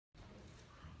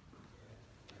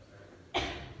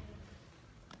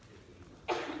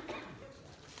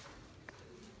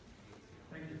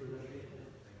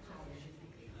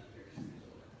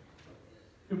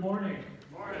morning.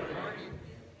 Morning.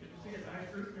 Good to see a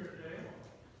nice group here today.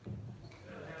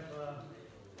 I have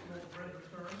old friends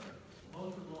return.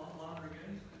 Most of the longer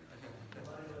again.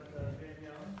 Somebody like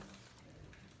Danielle.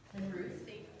 And Ruth.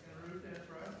 And Ruth, that's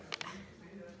right.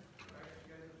 See, that's right. You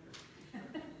guys are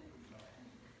here.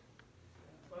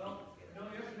 Well, I know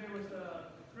yesterday was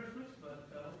Christmas, but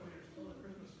hopefully you're still in the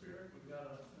Christmas spirit. We've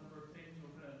got a number of things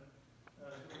we're going to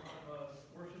do a lot of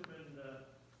worship and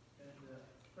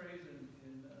praise in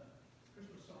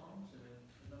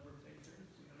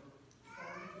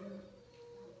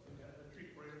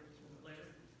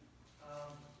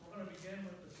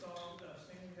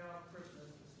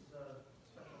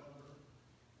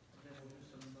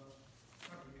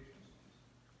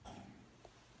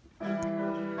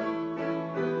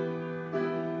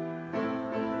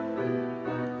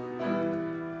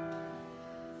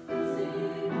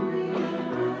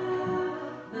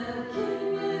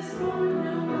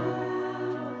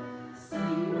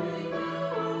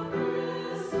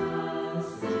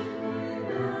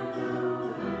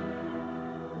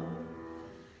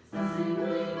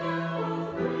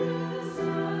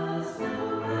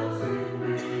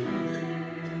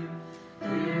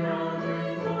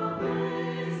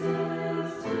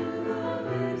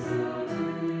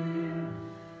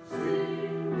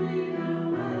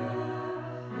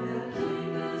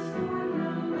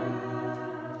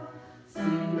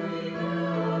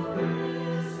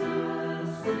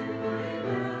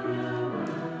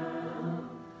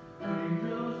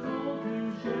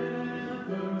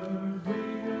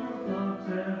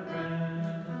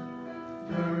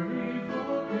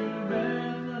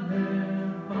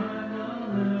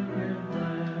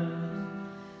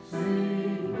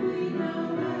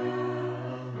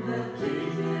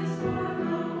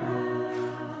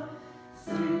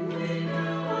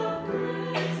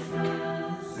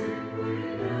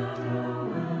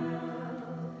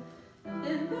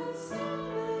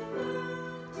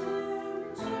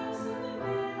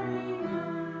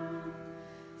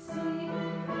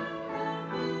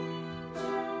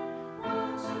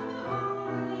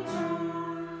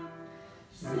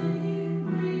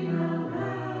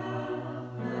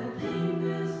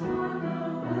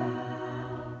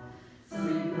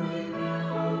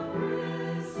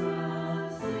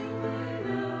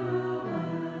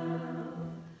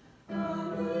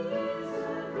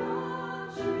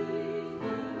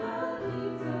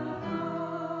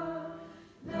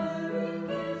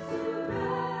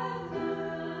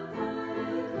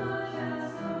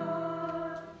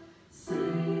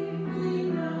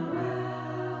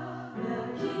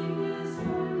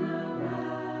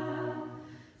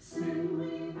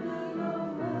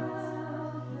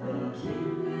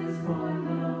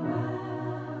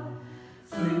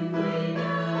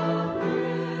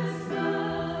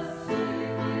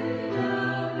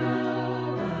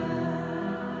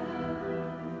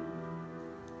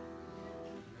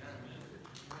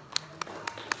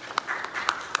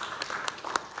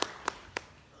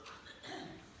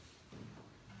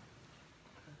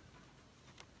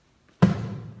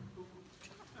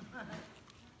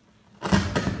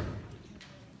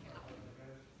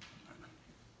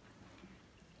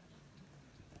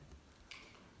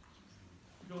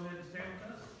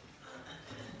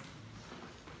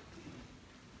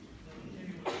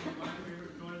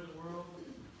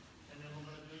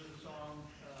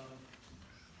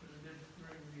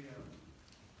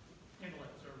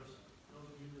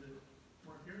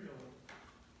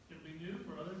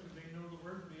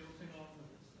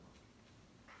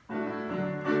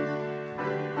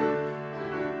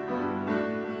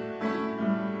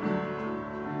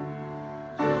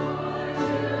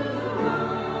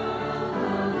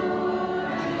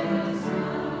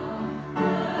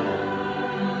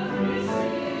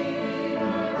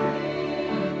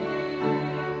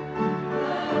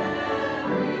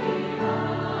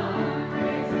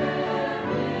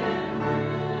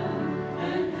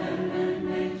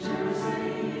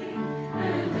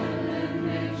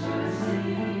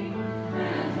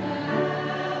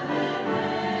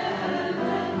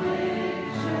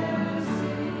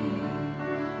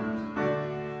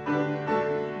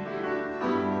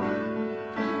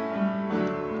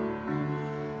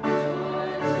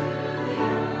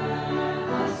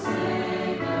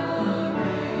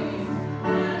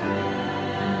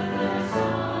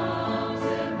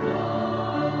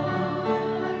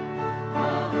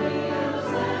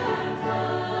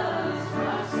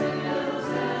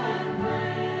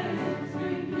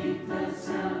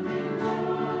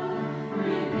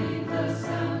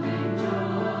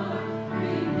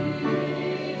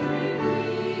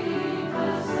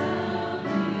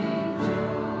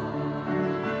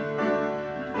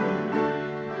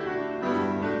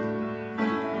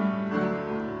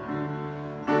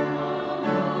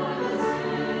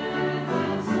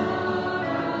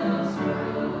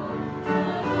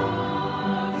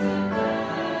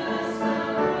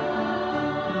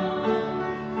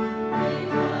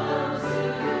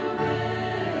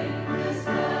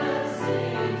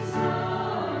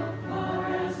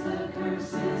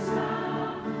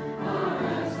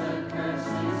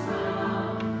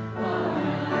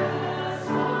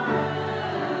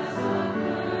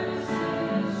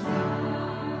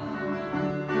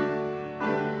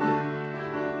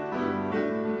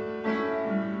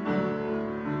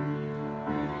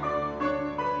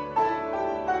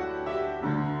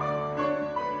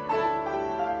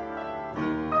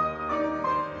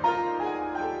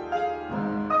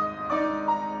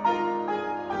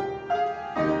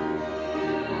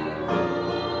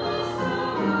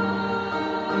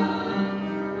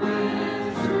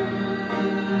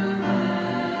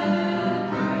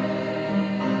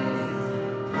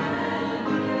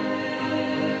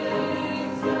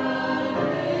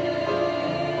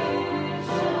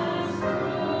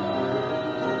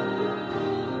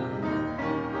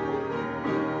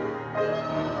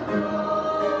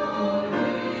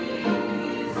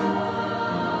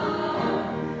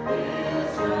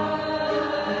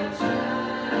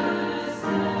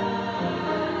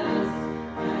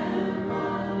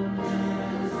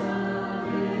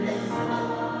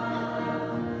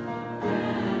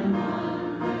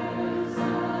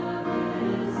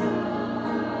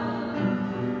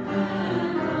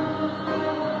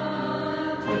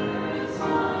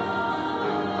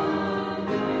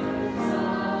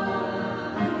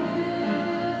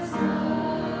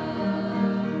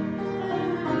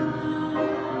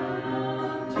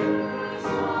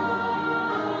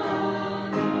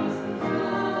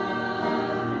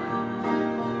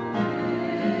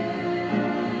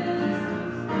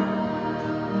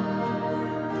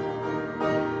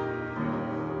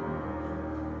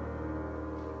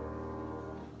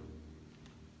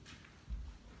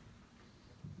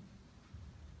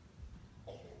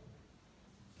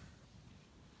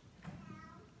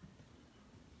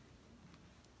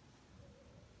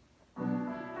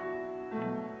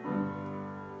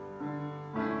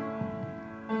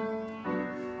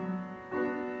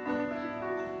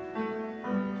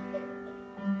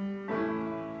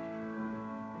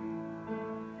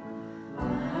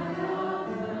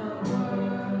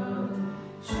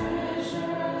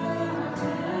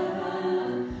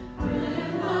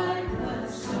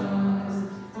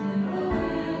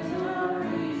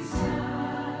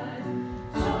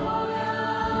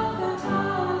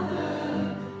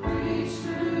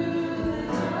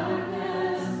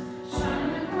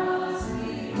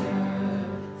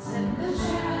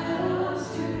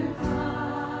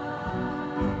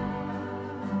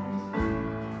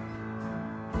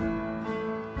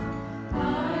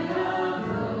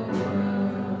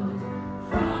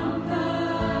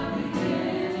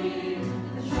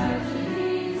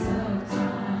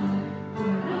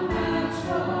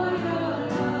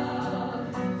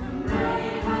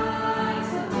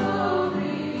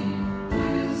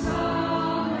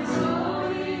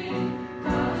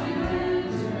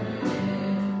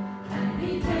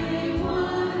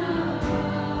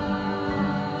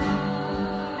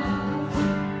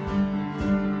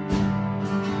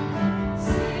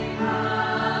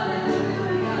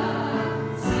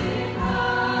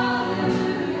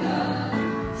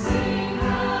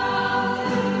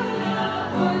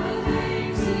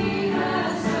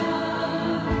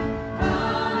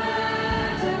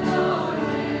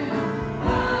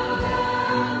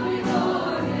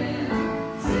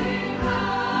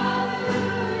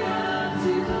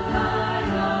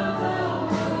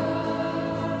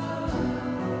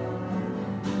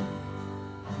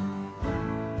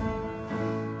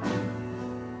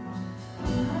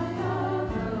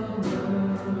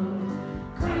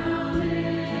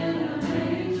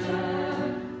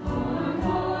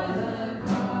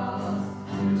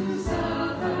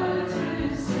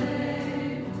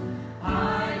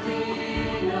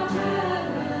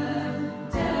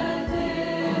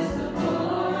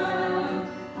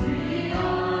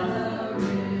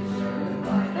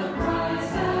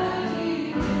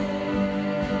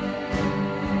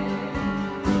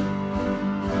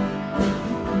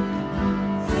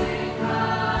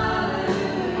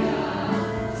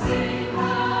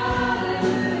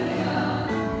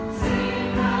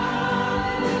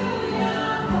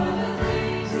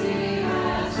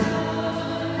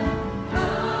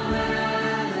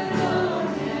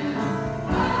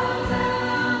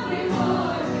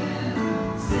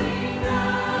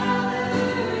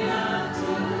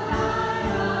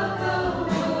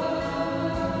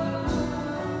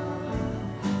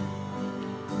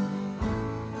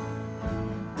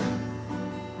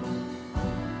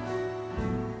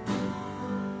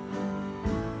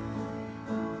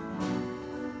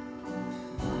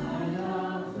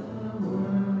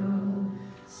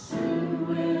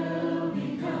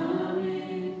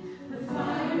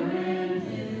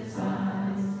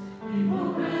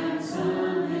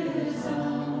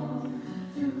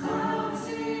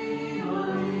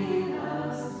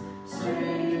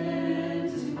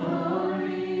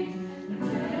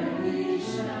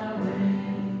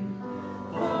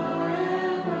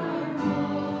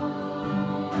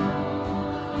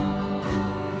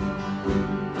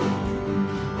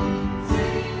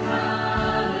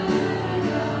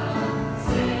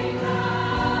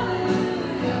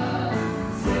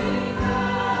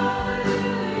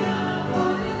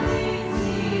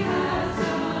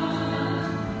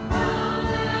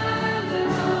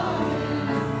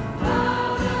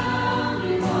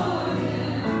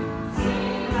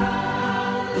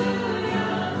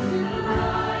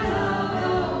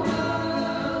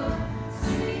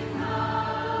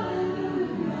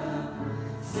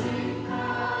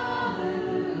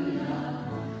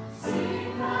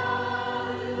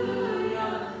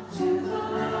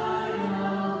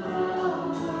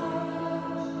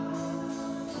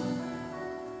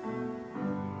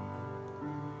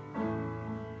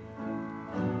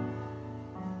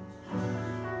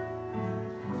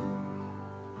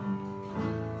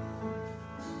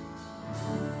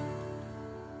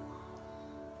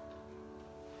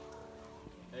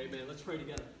Amen. Let's pray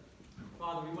together.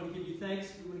 Father, we want to give you thanks.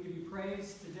 We want to give you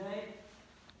praise today.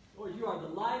 Lord, you are the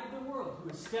light of the world who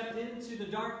has stepped into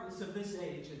the darkness of this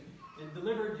age and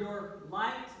delivered your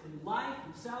light and life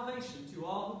and salvation to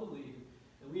all who believe.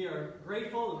 And we are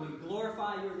grateful and we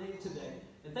glorify your name today.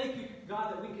 And thank you,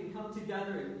 God, that we can come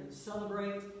together and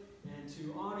celebrate and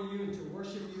to honor you and to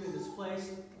worship you in this place.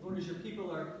 Lord, as your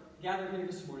people are gathered here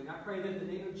this morning, I pray that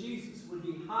the name of Jesus would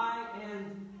be high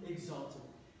and exalted.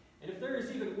 And if there is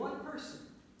even one person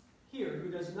here who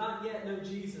does not yet know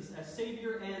Jesus as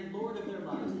Savior and Lord of their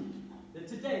lives, that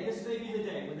today, this may be the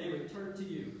day when they return to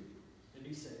you and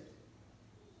be saved.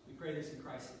 We pray this in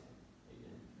Christ's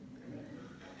name.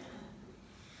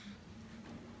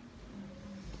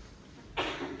 Amen.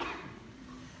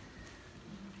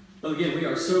 Well, again, we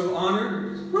are so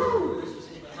honored. Woo! This was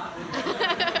a little bit hot.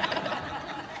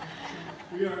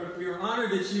 We are honored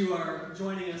that you are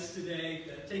joining us today,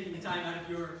 taking time out of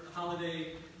your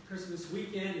holiday Christmas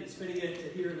weekend and spending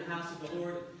it here in the house of the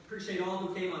Lord. Appreciate all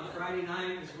who came on Friday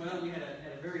night as well. We had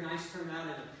a very nice turnout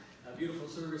and a beautiful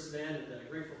service then, and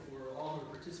grateful for all who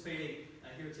are participating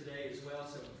here today as well.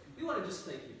 So we want to just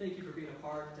thank you. Thank you for being a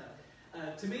part.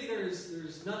 To me,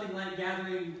 there's nothing like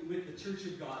gathering with the Church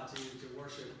of God to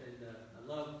worship, and I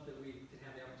love that we can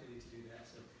have the opportunity to do that.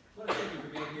 So I want to thank you for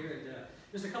being here. And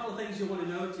just a couple of things you'll want to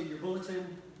note in your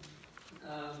bulletin.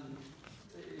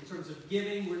 In terms of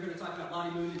giving, we're going to talk about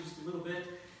Lottie Moon in just a little bit.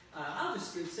 I'll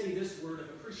just say this word of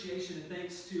appreciation and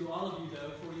thanks to all of you,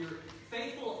 though, for your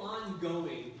faithful,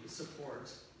 ongoing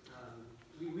support.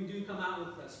 We do come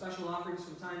out with special offerings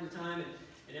from time to time,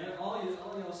 and all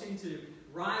y'all seem to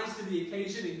rise to the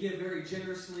occasion and give very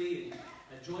generously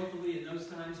and joyfully in those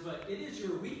times. But it is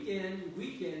your week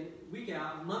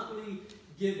out, monthly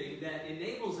giving that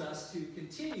enables us to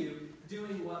continue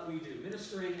doing what we do,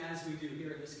 ministering as we do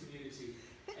here in this community,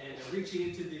 and reaching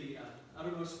into the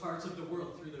uttermost parts of the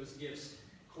world through those gifts,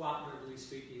 cooperatively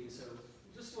speaking. So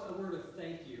just a word of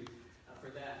thank you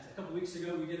for that. A couple weeks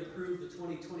ago, we did approve the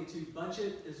 2022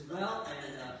 budget as well,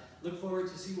 and look forward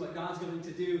to see what God's going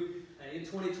to do in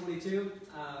 2022.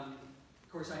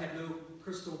 Of course, I have no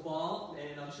crystal ball,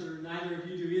 and I'm sure neither of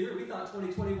you do either. We thought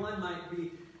 2021 might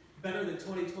be better than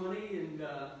 2020, and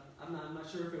I'm not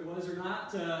sure if it was or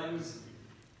not.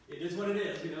 It is what it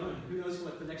is, you know, and who knows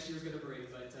what the next year is going to bring.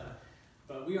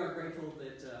 But we are grateful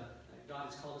that God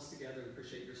has called us together and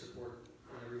appreciate your support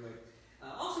in every way.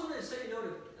 Also, want to say a note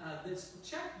of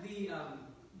check the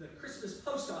Christmas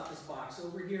post office box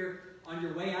over here on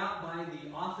your way out by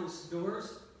the office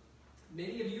doors.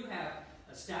 Many of you have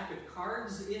a stack of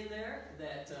cards in there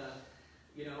that,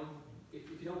 you know, if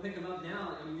you don't pick them up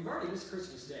now, I mean, you've already missed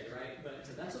Christmas Day, right? But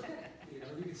that's okay. You know,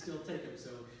 you can still take them. So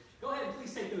go ahead and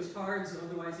please take those cards.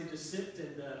 Otherwise, they just sit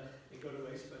and go to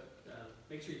waste. But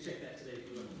make sure you check that today if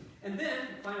you will. And then,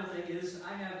 the final thing is,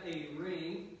 I have a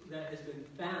ring that has been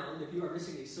found. If you are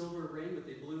missing a silver ring with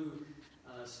a blue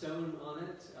stone on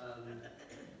it,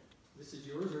 this is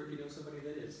yours, or if you know somebody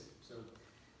that is. So,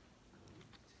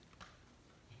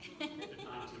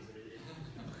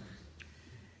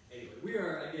 anyway, we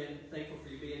are, again, thankful for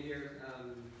you being here.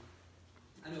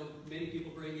 I know many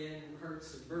people bring in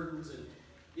hurts and burdens, and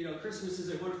you know, Christmas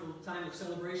is a wonderful time of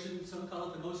celebration. Some call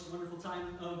it the most wonderful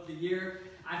time of the year.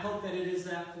 I hope that it is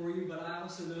that for you, but I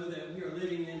also know that we are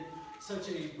living in such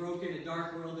a broken and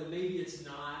dark world that maybe it's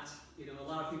not. You know, a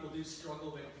lot of people do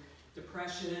struggle with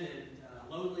depression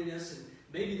and loneliness, and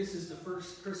maybe this is the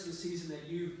first Christmas season that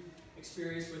you've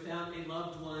experienced without a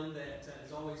loved one that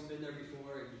has always been there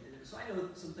before. And so I know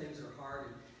some things are hard,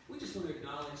 and we just want to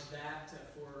acknowledge that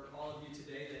for all of you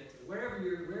today, that wherever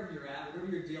you're at,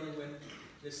 whatever you're dealing with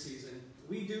this season,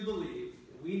 we do believe,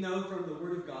 we know from the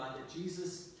Word of God that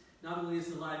Jesus not only is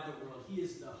the light of the world, He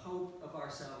is the hope of our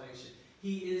salvation.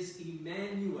 He is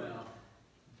Emmanuel,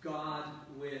 God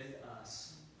with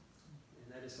us.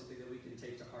 And that is something that we can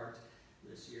take to heart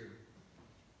this year.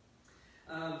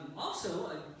 Also,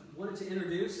 I wanted to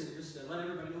introduce and just let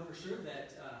everybody know for sure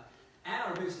that at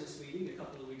our business meeting a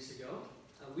couple of weeks ago,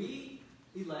 we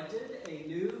elected a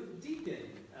new deacon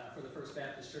for the First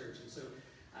Baptist Church. And so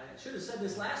I should have said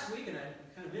this last week, and I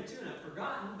kind of meant to, and I've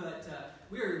forgotten, but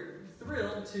we are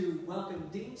thrilled to welcome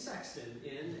Dean Sexton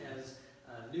in as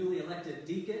newly elected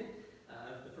deacon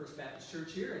of the First Baptist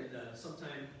Church here. And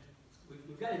sometime,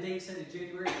 we've got a date set in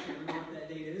January. I can't remember what that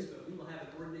date is, but we will have an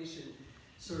ordination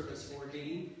service for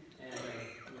Dean, and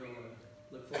we'll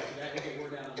look forward to that. We'll get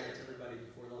word out on that to everybody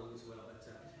before long as well. But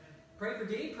pray for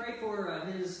Dean, pray for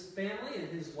his family and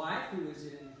his wife, who is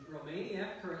in Romania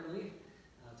currently,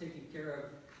 taking care of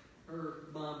her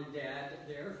mom and dad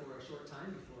there for a short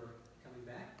time before coming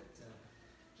back. But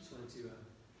just wanted to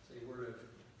say a word of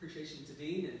appreciation to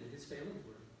Dean and his family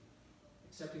for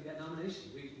accepting that nomination.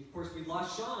 Of course, we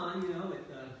lost Sean, with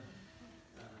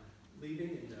leaving.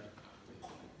 And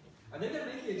are they going to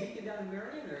make you a deacon down in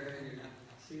Marion, or you're not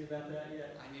seeing about that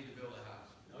yet? I need to build a house.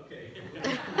 Okay.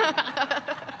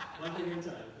 One thing at a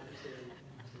time.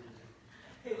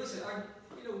 Hey, listen,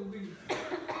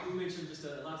 we mentioned just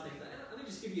a lot of things. Let me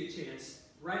just give you a chance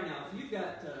right now. If you've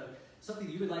got something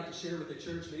that you would like to share with the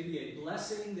church, maybe a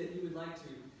blessing that you would like to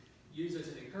use as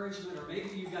an encouragement, or maybe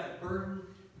you've got a burden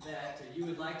that you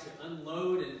would like to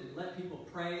unload and let people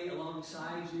pray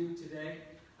alongside you today,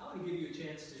 I want to give you a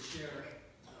chance to share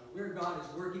where God is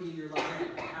working in your life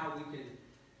and how we can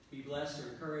be blessed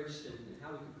or encouraged and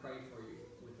how we can pray for you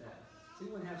with that. Does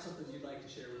anyone have something you'd like to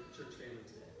share with the church family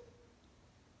today?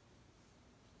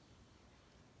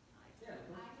 Yeah.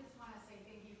 I just want to say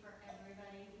thank you for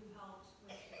everybody who helped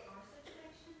with the car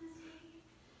situation this week.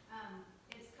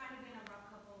 It's kind of been a rough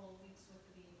couple of weeks with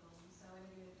the vehicles, and so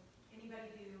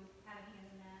anybody who had a hand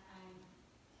in that, I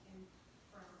am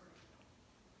forever grateful.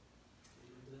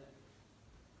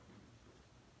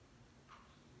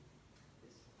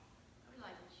 I would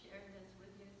like to share this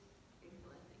with you. It's a big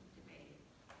blessing to me.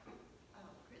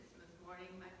 Christmas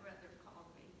morning, my brother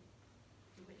called me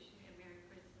to wish me a Merry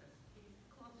Christmas. He's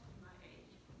close to my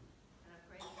age, and I've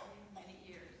prayed for him many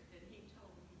years, and he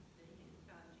told me that he had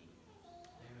found Jesus.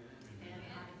 And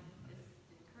I just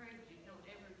encourage you, don't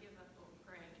ever give up on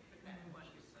praying for that one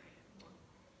you're praying for.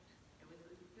 It was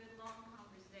a good long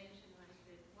conversation. I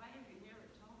said, why have you never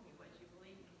told me what you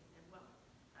believe in? He said, well,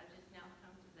 I just now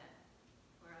come to that,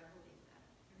 where I believe that.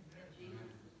 And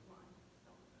Jesus is one.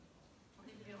 So, what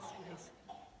did you all do?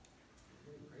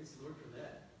 Praise the Lord for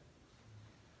that.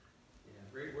 Yeah,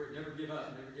 great word. Never give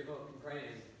up. Never give up in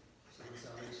praying for someone's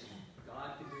salvation.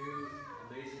 God can do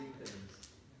amazing things.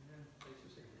 Thanks for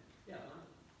saying that. Yeah, Mom?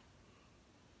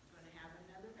 Going to have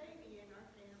another baby in our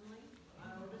family.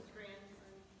 My oldest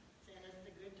grandson sent us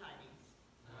the good tidings.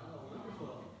 Oh,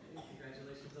 wonderful. Hey,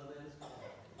 congratulations on that as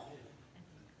well. Yeah.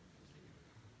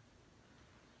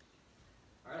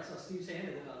 All right, so Steve's hand,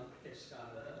 and then I'll catch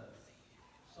Scott up.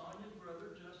 Sonia's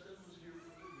brother Justin was here for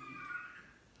the week.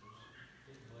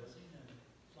 Big blessing, and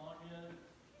Sonia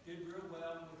did real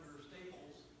well with her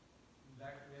staples.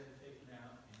 Back we had it taken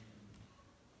out, and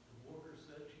the worker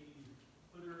said she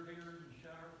put her hair in the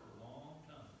shower for a long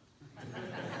time.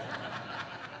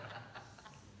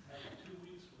 Had 2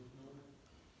 weeks with no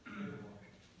hair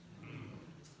wash.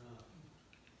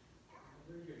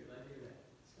 Very good. Glad to hear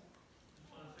that. Scott? Just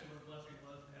want to say what a blessing it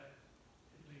was to have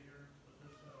Italy here with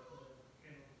this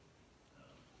candle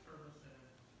service,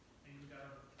 and you got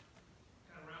her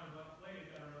kind of roundabout way, you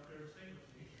got her up there to sing with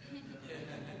me. And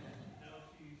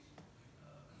now she's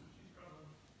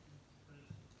struggling, but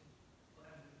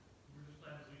we're just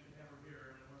glad that we could have her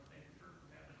here, and I want to thank the church for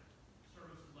having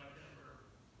services like that where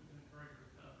we can encourage her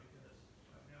to come, because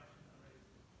right now she's not ready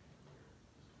to come here.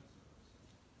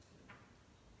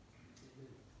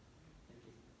 Amen. Thank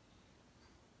you.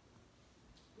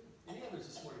 Any others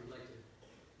this morning would like to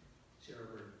share a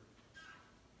word?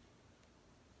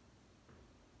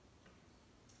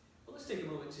 Well, let's take a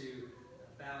moment to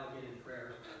bow again in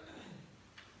prayer.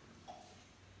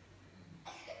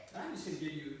 I'm just going to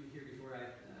give you, here before I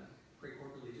pray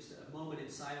corporately, just a moment in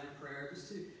silent prayer, just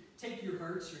to take your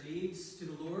hurts, your needs to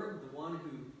the Lord, the one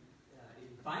who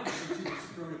invites you to this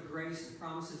throne of grace and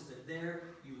promises that there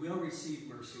you will receive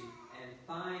mercy and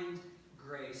find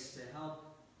grace to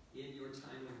help in your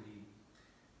time of need.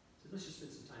 So let's just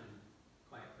spend some time in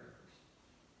quiet prayer first.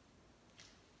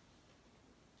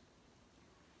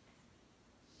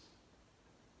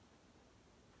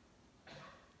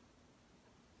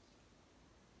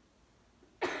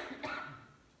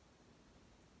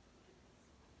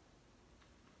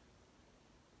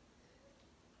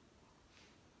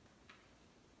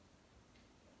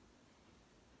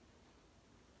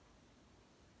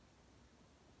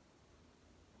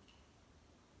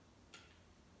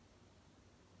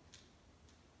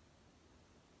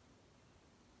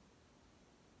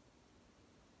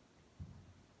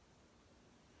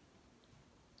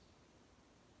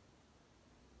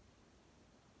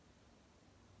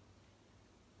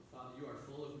 Father, you are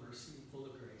full of mercy and full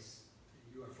of grace, and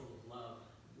you are full of love.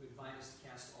 You invite us to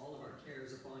cast all of our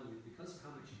cares upon you because of how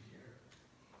much you care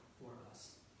for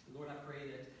us. And Lord, I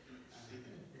pray that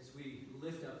as we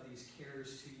lift up these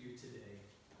cares to you today,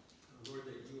 Lord,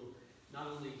 that you will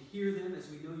not only hear them as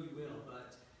we know you will,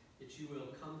 but that you will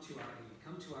come to our aid,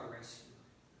 come to our rescue,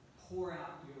 pour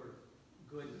out your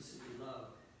goodness and your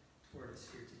love toward us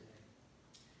here today.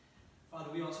 Father,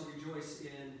 we also rejoice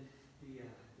in the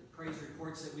praise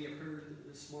reports that we have heard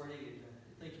this morning, and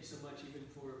thank you so much even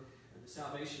for the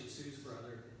salvation of Sue's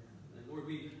brother. And Lord,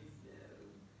 we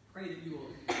pray that you will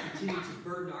continue to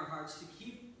burden our hearts to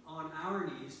keep on our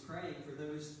knees praying for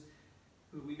those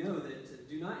who we know that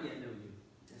do not yet know you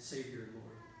as Savior and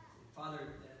Lord. And Father,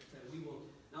 that we will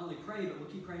not only pray, but we'll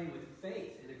keep praying with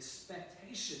faith and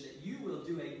expectation that you will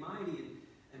do a mighty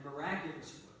and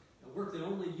miraculous work, a work that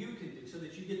only you can do so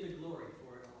that you get the glory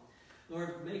for it all.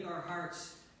 Lord, make our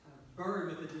hearts burn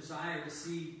with a desire to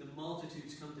see the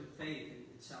multitudes come to faith and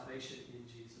salvation in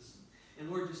Jesus. And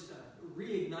Lord, just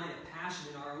reignite a passion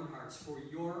in our own hearts for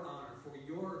your honor, for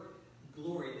your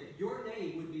glory, that your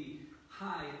name would be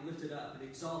high and lifted up and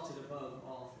exalted above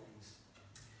all things.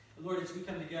 And Lord, as we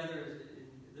come together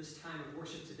in this time of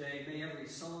worship today, may every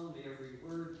song, may every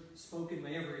word spoken,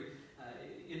 may every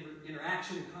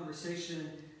interaction and conversation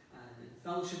and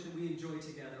fellowship that we enjoy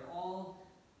together all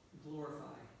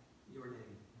glorify your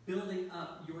name, building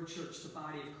up your church, the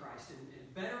body of Christ,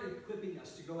 and better equipping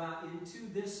us to go out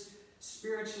into this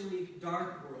spiritually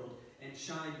dark world and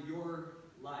shine your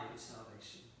light of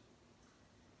salvation.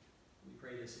 We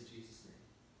pray this in Jesus' name.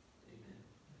 Amen.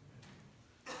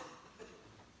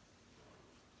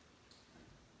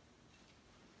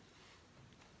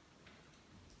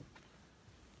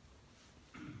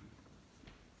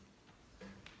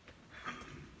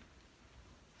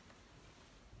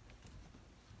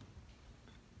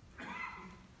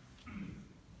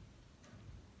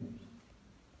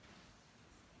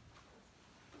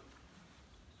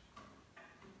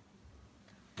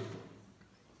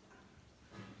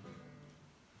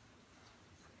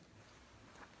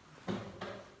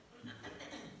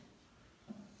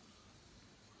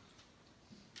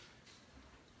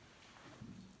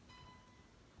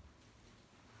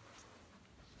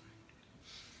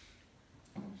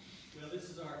 Well,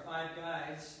 this is our 5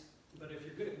 guys, but if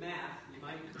you're good at math, you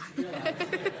might realize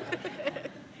that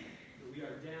we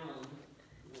are down.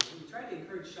 We tried to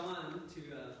encourage Sean to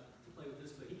play with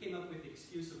this, but he came up with the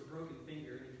excuse of a broken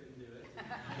finger and he couldn't do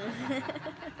it.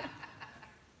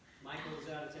 Michael's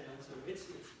out of town, so it's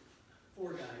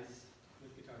 4 guys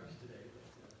with guitars today,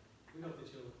 but we hope that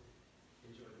you'll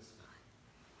enjoy this.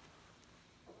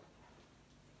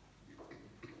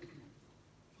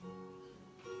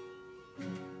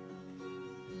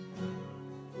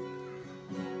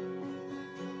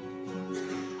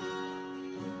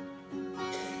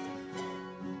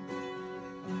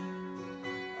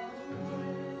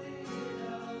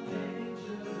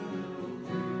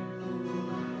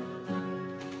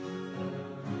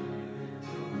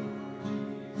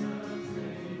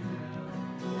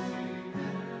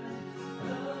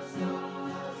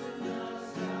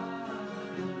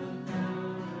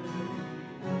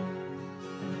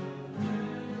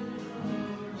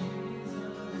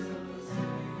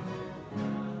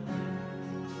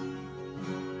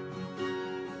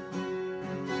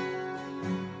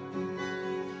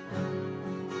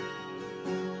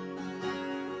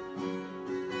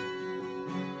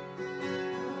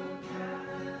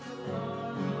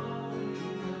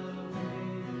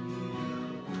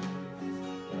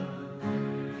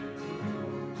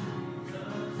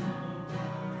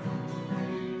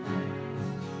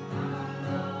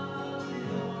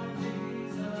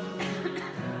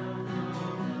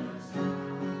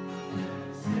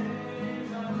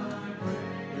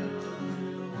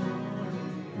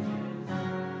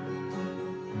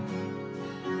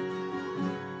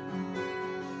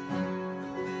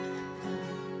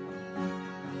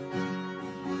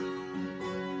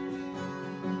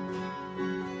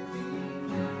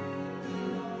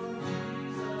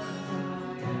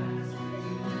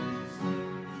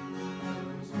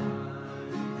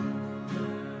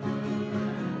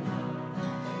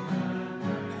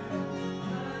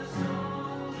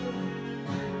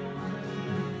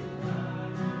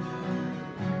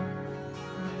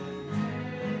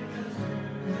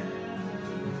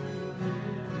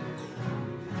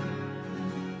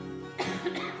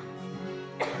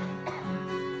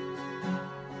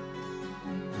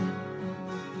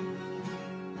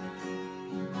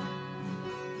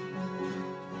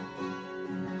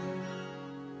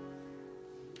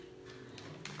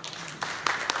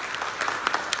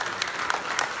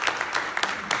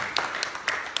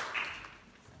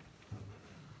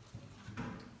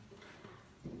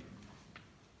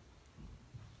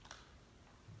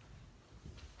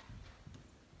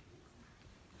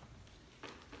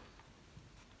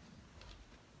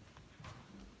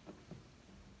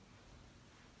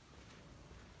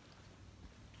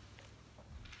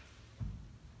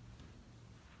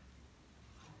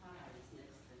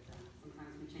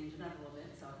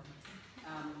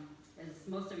 As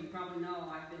most of you probably know,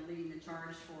 I've been leading the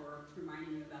charge for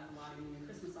reminding you about the Lottie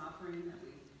Christmas offering that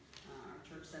our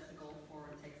church sets a goal for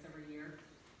and takes every year.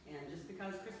 And just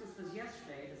because Christmas was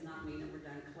yesterday does not mean that we're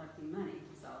done collecting money.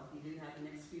 So you do have the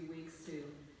next few weeks to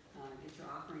get your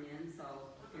offering in.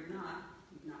 So if you're not,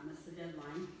 you've not missed the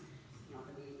deadline. Not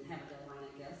that we even have a deadline,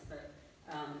 I guess, but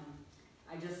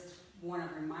I just want to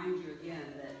remind you again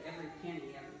that every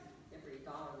penny, every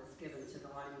dollar that's given to the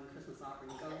Lottie Christmas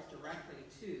offering goes directly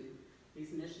to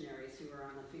these missionaries who are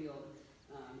on the field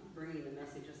bringing the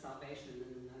message of salvation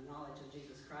and the knowledge of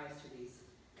Jesus Christ to these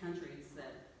countries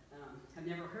that have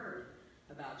never heard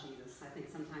about Jesus. I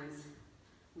think sometimes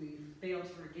we fail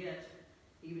to forget,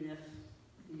 even if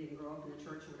you didn't grow up in the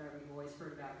church or whatever, you've always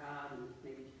heard about God and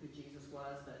maybe who Jesus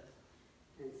was, but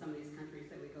in some of these countries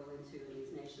that we go into, in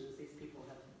these nations, these people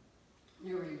have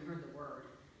never even heard the word.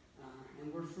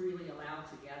 And we're freely allowed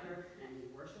to gather and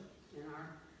worship in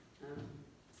our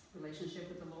relationship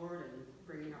with the Lord and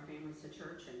bringing our families to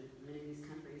church. And many of these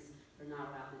countries are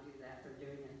not allowed to do that. They're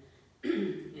doing it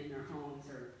in their homes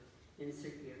or in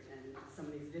secret. And some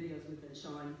of these videos we've been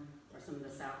showing are some of the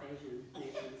South Asian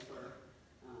nations where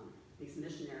these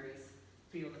missionaries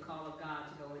feel the call of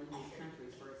God to go into these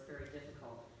countries where it's very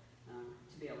difficult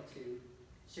to be able to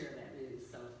share that news.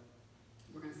 So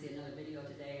we're going to see another video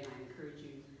today, and I encourage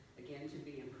you again to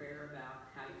be in prayer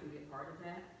about how you can be a part of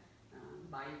that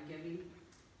by your giving.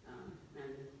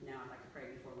 And now I'd like to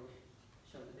pray before we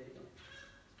show the video.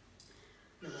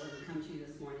 Dear Lord, we come to you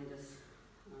this morning just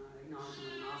acknowledging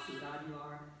what an awesome God you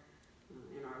are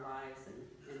in our lives and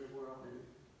in the world. And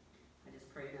I just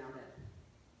pray now that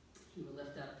you will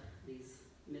lift up these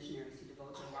missionaries who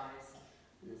devote their lives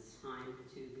in this time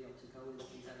to be able to go into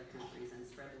these other countries and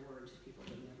spread the word to people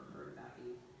who have never heard about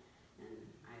you. And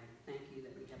I thank you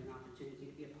that we have an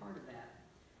opportunity to be a part of that.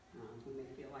 We may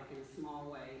feel like in a small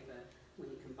way, but when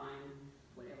you combine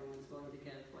what everyone's willing to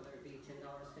give, whether it be $10, $50,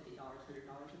 $100, $1,000,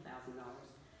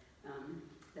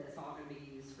 that it's all going to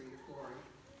be used for your glory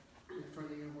and to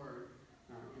further your word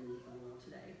in the world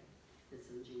today. It's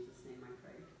in Jesus' name I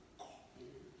pray.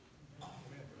 Amen.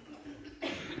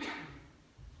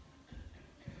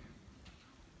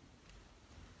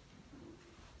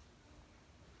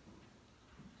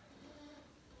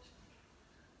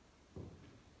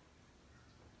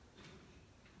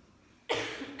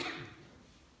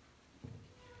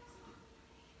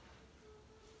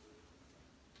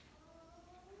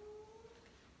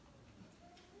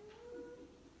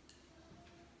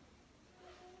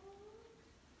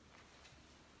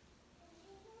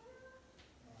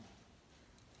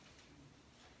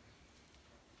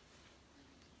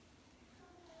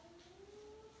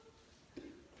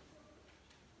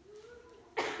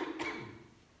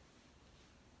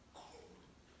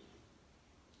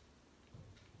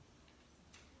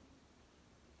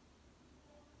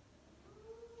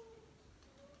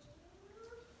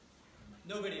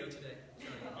 No video today.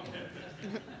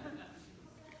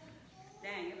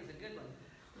 Dang, it was a good one.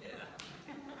 Yeah.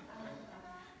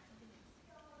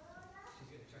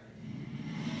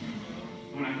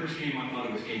 When I first came, I thought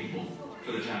I was capable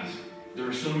for the task. There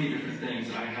were so many different things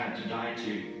that I had to die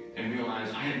to and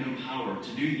realize I had no power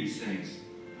to do these things.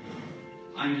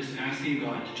 I'm just asking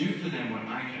God to do for them what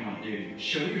I cannot do.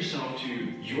 Show yourself to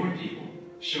your people.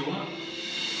 Show up.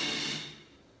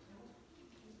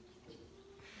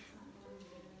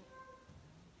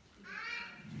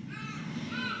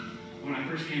 When I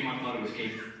first came, I thought I was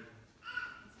capable.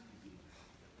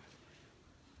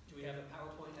 Do we have a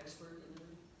PowerPoint expert in the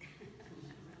room?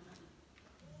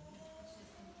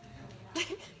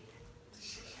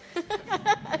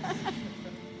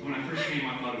 When I first came,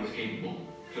 I thought I was capable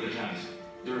for the task.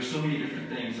 There were so many different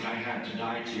things that I had to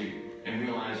die to and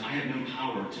realize I had no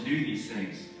power to do these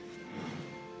things.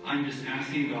 I'm just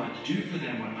asking God to do for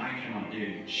them what I cannot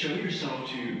do. Show yourself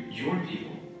to your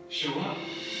people. Show up.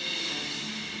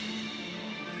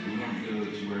 We want to go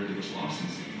to where there was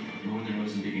losses, northern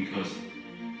Mozambican coast.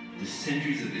 The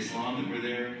centuries of Islam that were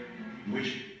there,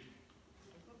 which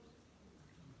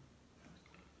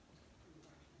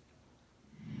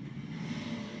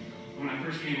when I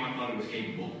first came, I thought I was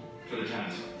capable for the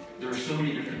task. There were so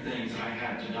many different things that I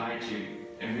had to die to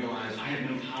and realize I had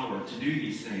no power to do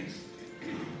these things.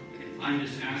 I'm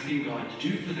just asking God to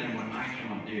do for them what I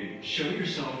cannot do. Show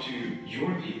yourself to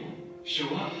your people. Show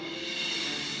up.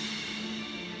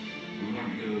 We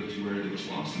want to go to where there was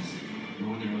losses,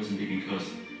 northern Mozambican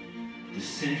coast. The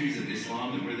centuries of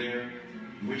Islam that were there,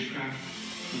 witchcraft.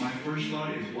 My first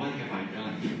thought is, what have I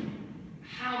done?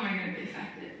 How am I going to be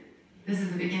affected? This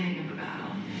is the beginning of a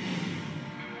battle.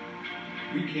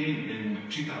 We came in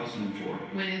 2004.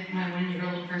 With my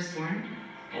 1-year-old firstborn.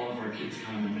 All of our kids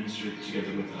come and minister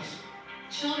together with us.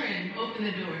 Children open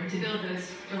the door to build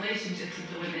those relationships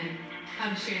with the women, how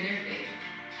to share their faith,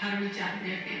 how to reach out to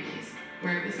their families,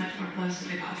 where it was much more close to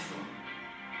the gospel.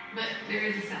 But there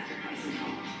is a sacrifice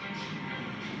involved.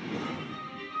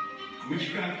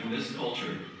 Witchcraft in this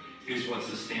culture is what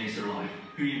sustains their life.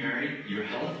 Who you marry, your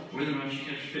health, whether or not you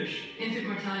catch fish. Infant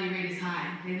mortality rate is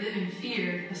high. They live in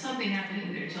fear of something happening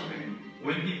to their children.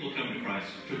 When people come to Christ,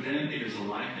 for them it is a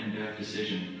life and death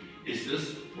decision. Is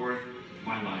this worth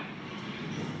my life?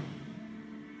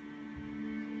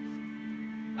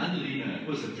 Adelina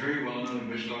was a very well-known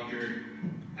witch doctor.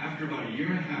 After about a year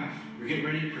and a half, we're getting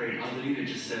ready to pray. Adelina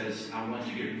just says, I want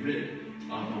to get rid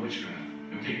of my witchcraft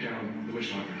and take down the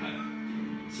witch doctor hut.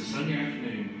 It's a Sunday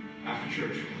afternoon after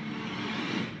church.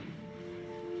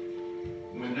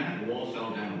 When that wall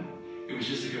fell down, it was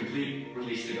just a complete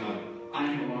release to God.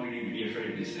 I no longer need to be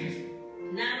afraid of these things.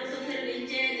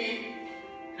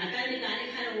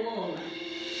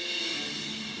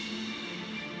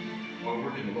 Our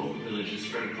work in the local village is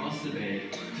spread across the bay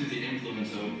through the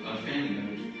influence of family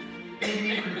members. They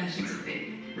make professions of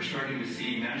faith. We're starting to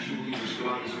see national believers go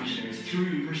out as missionaries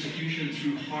through persecution,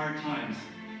 through hard times.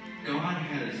 God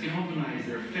has galvanized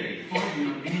their faith far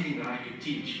beyond anything that I could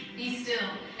teach. Be still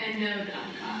and know that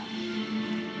I'm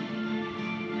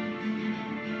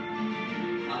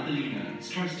God. Adelina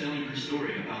starts telling her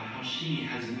story about how she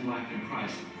has a new life in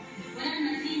Christ.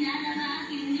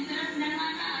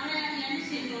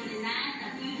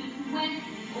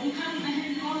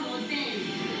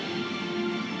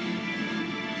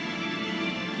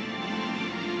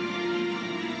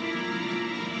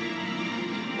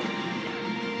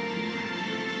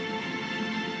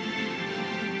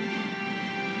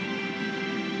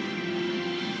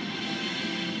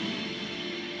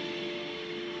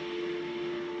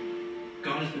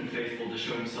 God has been faithful to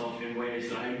show himself in ways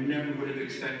that I never would have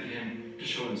expected him to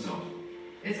show himself.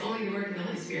 It's only the work of the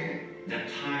Holy Spirit. That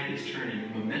tide is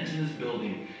turning, momentum is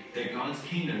building, that God's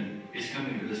kingdom is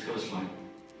coming to this coastline.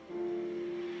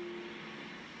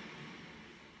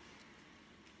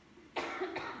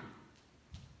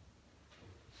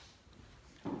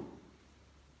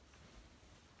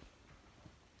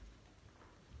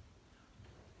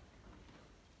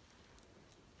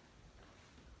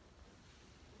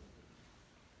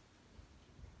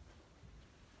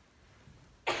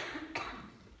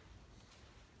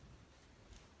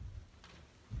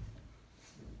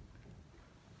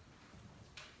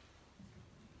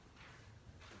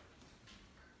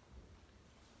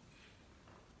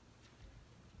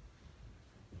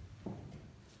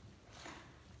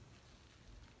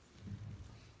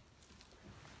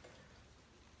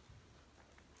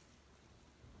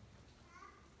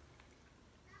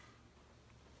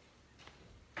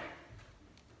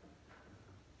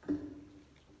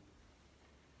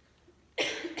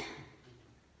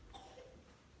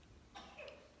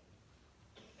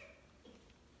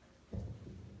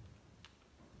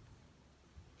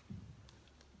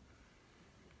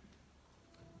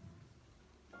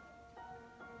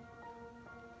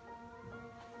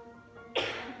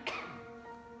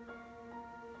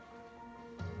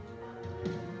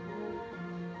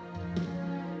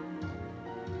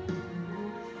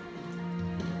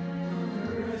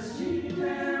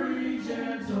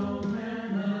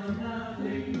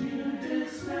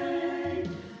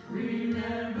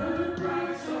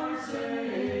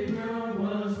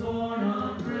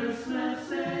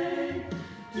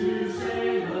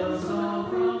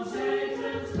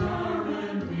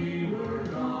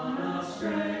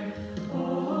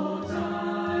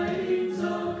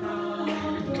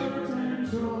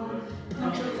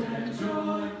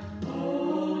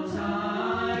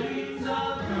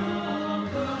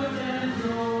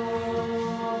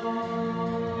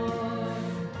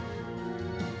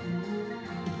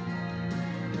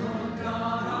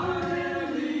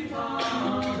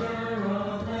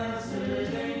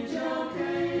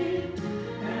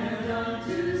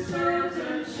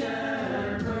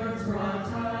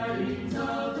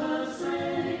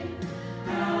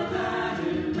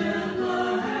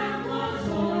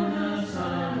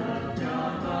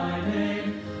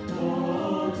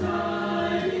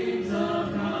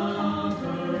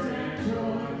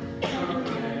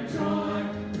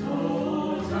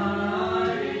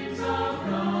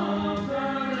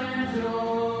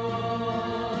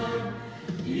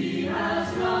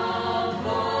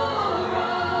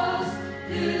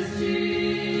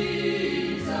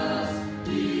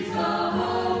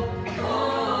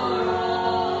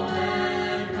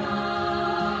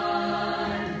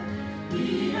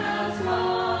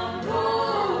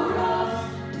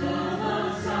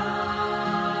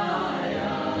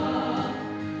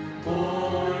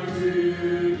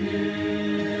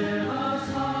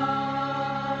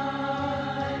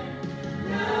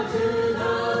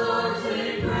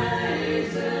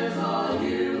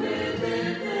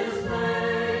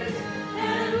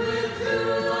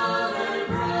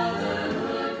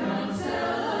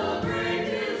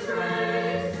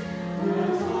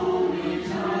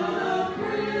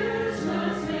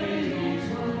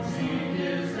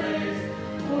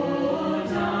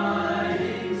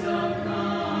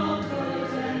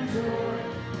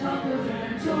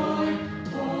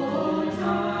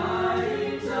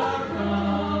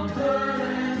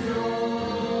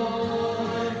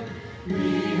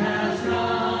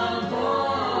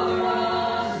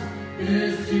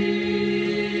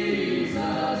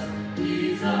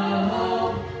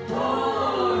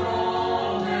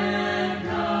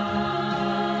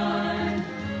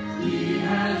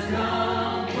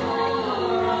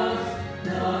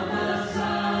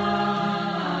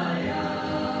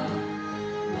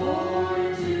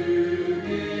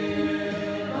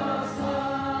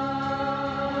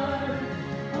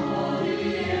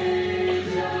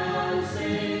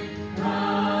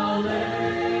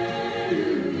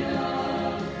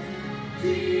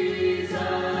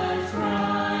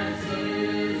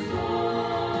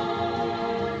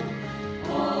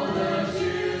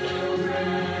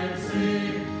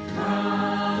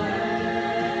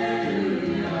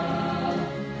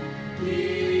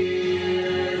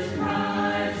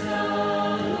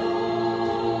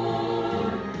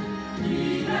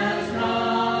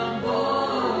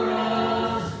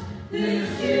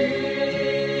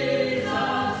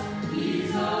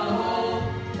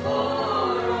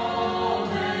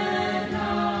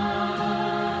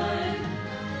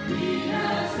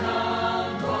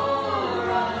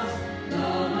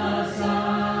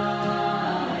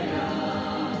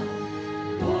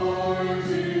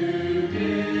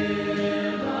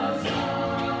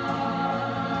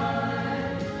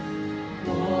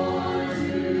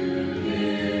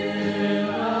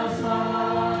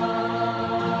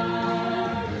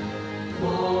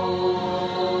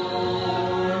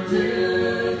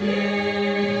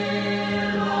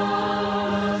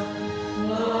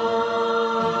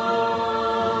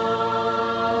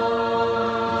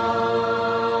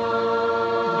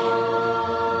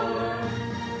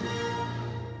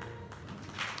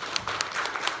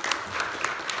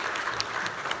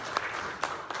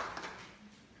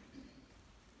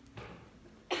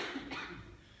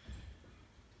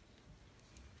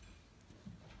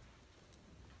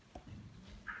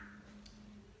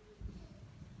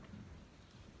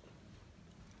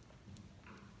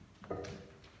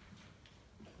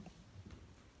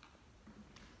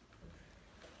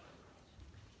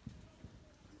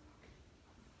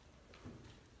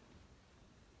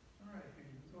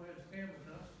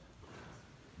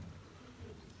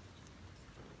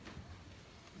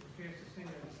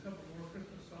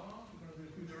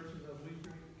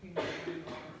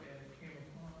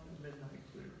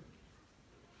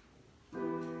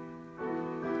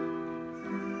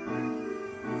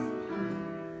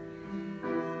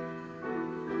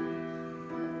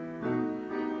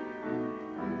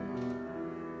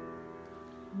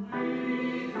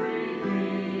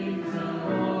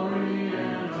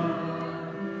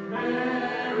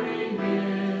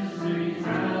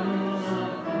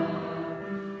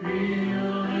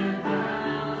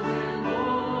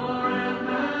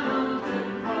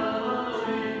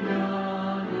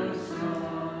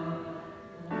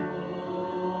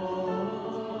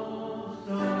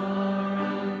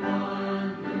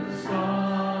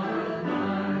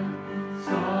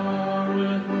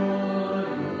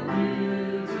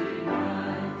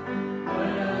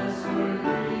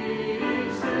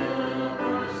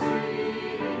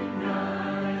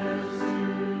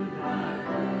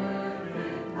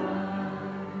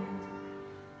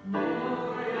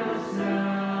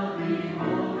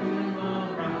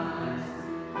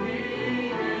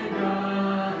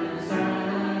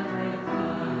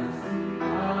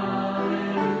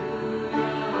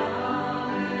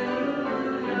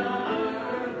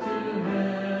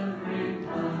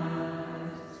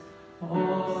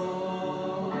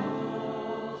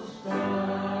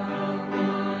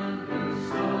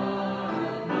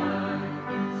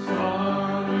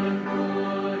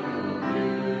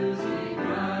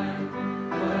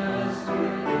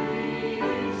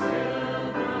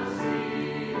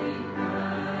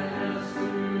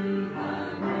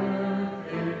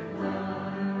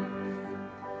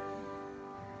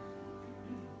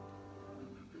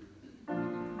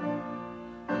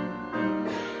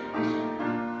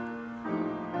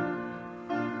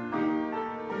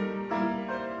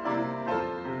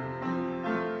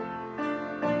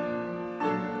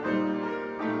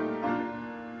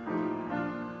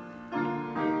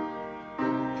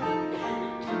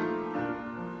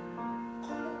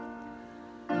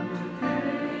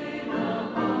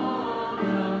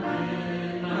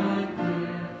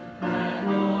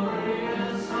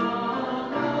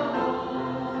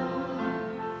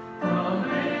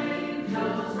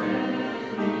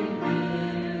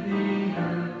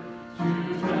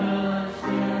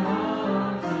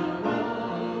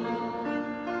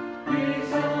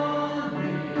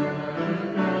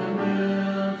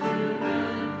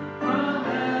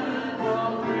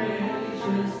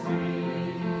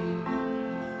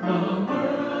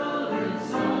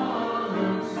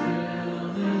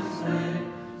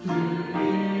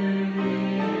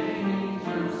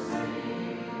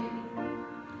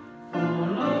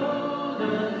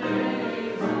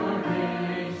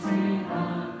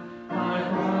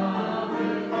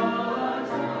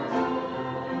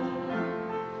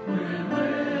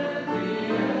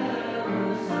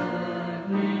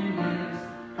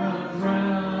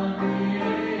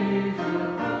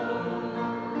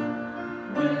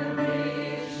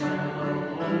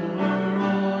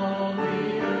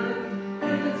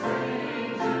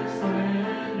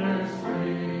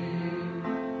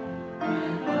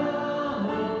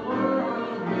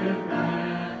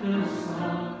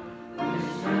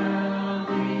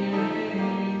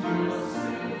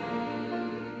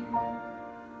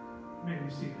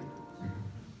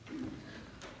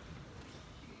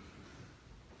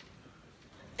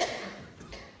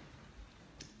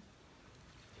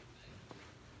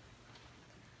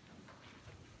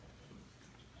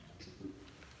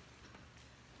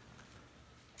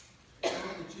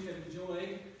 you have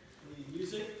enjoyed the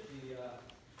music. The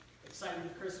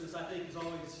excitement of Christmas, I think, is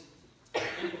always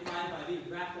amplified by being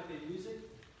wrapped up in music.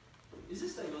 Is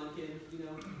this thing on, kid? You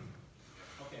know?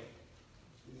 Okay.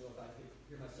 I don't know if I can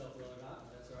hear myself well or not,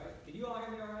 but that's all right. Can you all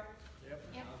hear me all right? Yep.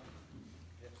 Yep.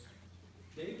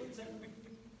 Dave, what's that?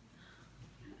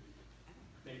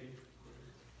 Maybe.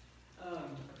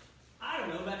 I don't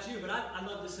know about you, but I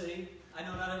love to sing. I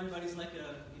know not everybody's like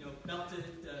a, belted.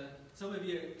 Some of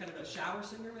you are kind of a shower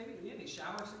singer, maybe. Do you have any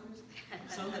shower singers?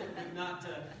 Some that would not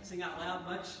sing out loud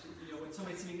much. When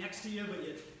somebody's sitting next to you, but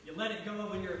you let it go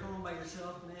when you're at home by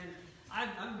yourself. Man,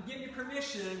 I'm giving you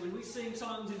permission when we sing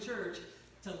songs in church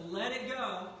to let it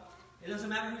go. It doesn't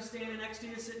matter who's standing next to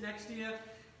you, sitting next to you.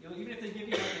 Even if they give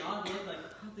you like an odd look, like,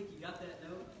 I don't think you got that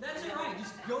note. That's all right.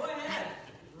 Just go ahead.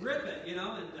 Rip it,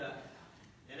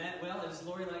 and that, well, as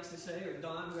Lori likes to say, or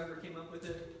Don, whoever came up with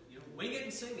it, wing it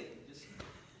and sing it. Just,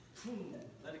 boom,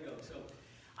 let it go. So,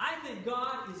 I think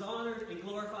God is honored and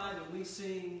glorified when we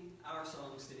sing our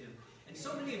songs to Him. And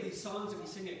so many of these songs that we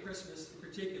sing at Christmas in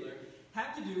particular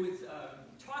have to do with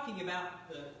talking about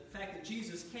the fact that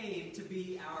Jesus came to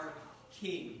be our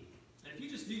King. And if you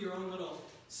just do your own little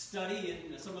study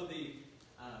in some of the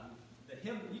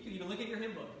hymn, you can even look at your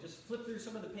hymn book. Just flip through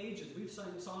some of the pages. We've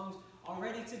sung songs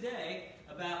already today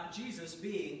about Jesus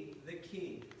being the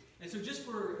King. And so just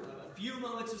for a few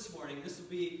moments this morning, this will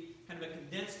be kind of a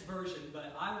condensed version,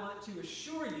 but I want to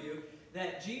assure you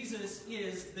that Jesus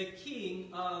is the King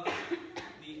of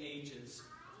the ages.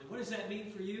 And what does that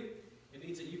mean for you? It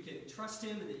means that you can trust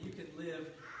Him and that you can live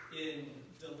in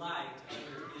delight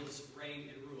under His reign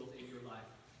and rule in your life.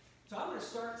 So I'm going to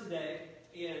start today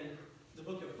in the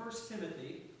book of 1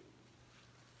 Timothy,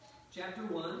 chapter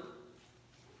 1.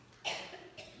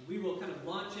 We will kind of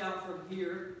launch out from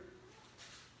here.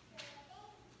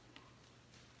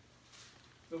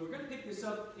 But we're going to pick this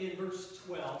up in verse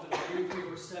 12, and I'll read through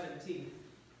verse 17.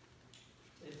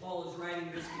 And Paul is writing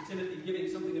this to Timothy, giving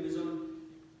something of his own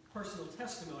personal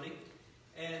testimony.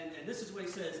 And this is what he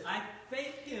says: I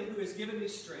thank Him who has given me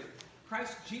strength,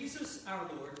 Christ Jesus our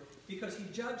Lord, because He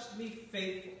judged me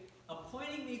faithful,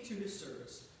 appointing me to His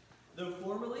service. Though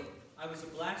formerly I was a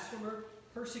blasphemer,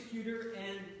 persecutor,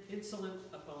 and insolent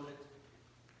opponent.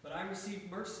 But I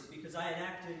received mercy because I had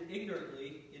acted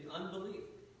ignorantly in unbelief.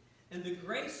 And the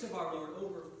grace of our Lord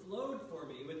overflowed for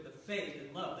me with the faith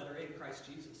and love that are in Christ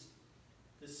Jesus.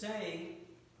 The saying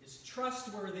is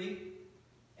trustworthy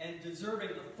and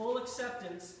deserving of full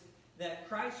acceptance that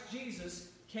Christ Jesus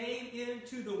came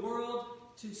into the world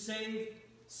to save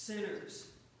sinners,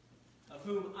 of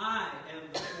whom I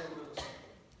am the foremost.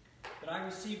 But I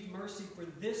received mercy for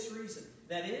this reason,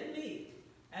 that in me,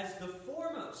 as the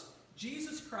foremost,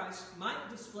 Jesus Christ might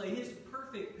display His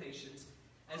perfect patience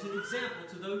as an example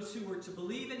to those who were to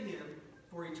believe in Him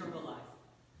for eternal life.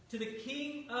 To the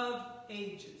King of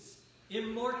ages,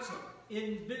 immortal,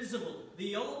 invisible,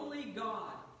 the only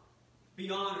God, be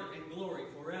honor and glory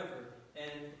forever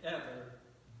and ever.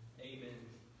 Amen.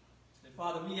 And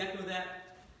Father, we echo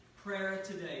that prayer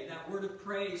today, that word of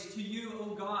praise. To You,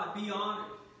 O God, be honor.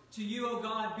 To You, O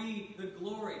God, be the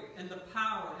glory and the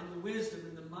power and the wisdom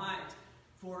and the might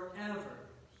forever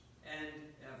and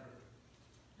ever.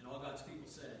 And all God's people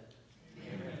said,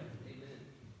 Amen. Amen.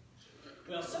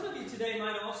 Well, some of you today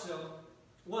might also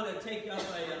want to take up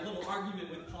a little argument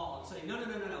with Paul and say, no.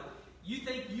 You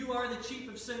think you are the chief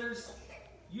of sinners?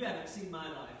 You haven't seen my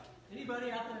life.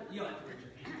 Anybody out there? You don't have to raise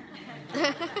your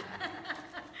hand.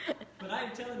 But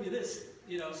I'm telling you this,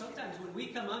 sometimes when we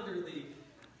come under the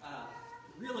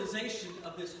realization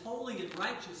of this holy and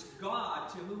righteous God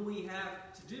to whom we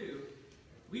have to do,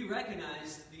 we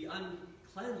recognize the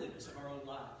uncleanliness of our own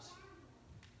lives.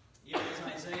 Even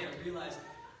as Isaiah realized,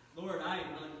 Lord, I am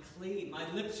unclean.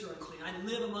 My lips are unclean. I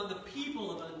live among the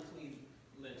people of unclean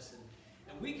lips.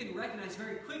 And we can recognize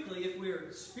very quickly, if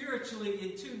we're spiritually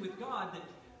in tune with God, that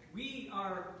we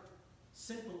are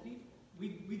sinful people.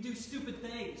 We do stupid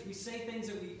things. We say things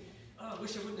that we,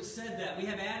 wish I wouldn't have said that. We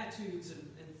have attitudes and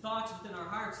thoughts within our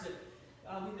hearts that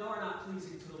we know are not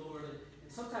pleasing to the Lord.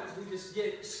 And sometimes we just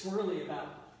get squirrely about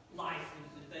life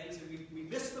and things, and we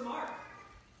miss the mark.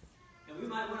 And we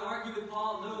might want to argue with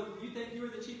Paul, no, you think you were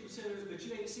the chief of sinners, but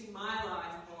you ain't seen my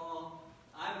life, Paul.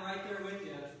 I'm right there with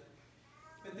you.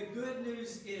 But the good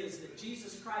news is that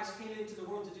Jesus Christ came into the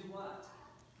world to do what?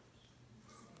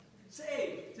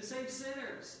 To save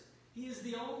sinners. He is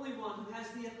the only one who has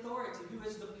the authority, who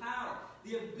has the power,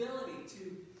 the ability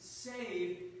to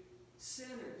save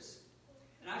sinners.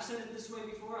 And I've said it this way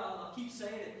before, I'll keep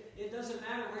saying it. It doesn't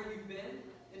matter where you've been.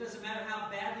 It doesn't matter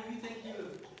how badly you think you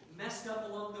have messed up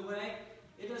along the way.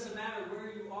 It doesn't matter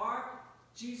where you are.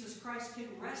 Jesus Christ can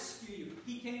rescue you.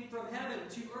 He came from heaven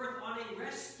to earth on a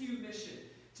rescue mission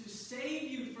to save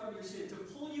you from your sin, to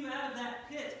pull you out of that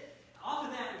pit, off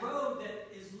of that road that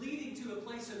is leading to a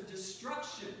place of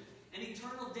destruction and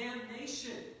eternal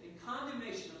damnation and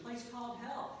condemnation, a place called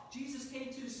hell. Jesus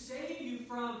came to save you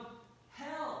from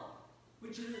hell,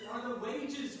 which are the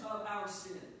wages of our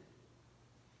sin,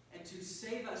 and to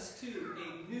save us to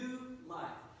a new life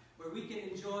where we can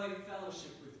enjoy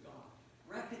fellowship with God,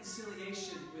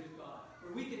 reconciliation with God,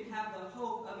 where we can have the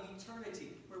hope of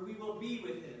eternity, where we will be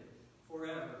with Him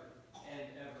forever and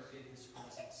ever in His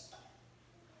presence.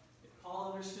 If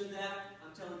Paul understood that,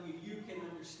 I'm telling you, you can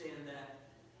understand that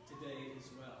today as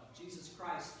well. Jesus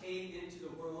Christ came into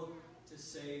the world to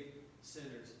save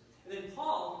sinners. And then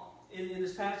Paul, in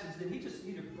this passage, then he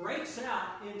breaks out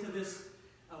into this,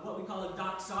 what we call a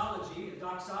doxology. A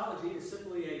doxology is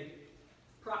simply a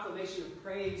proclamation of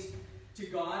praise to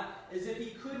God, as if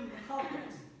he couldn't help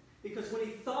it. Because when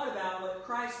he thought about what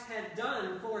Christ had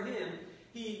done for him,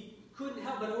 he couldn't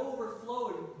help but overflow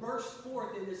and burst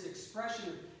forth in this expression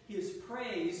of his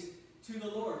praise to the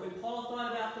Lord. When Paul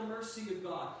thought about the mercy of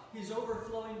God, his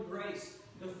overflowing grace,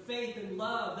 the faith and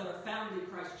love that are found in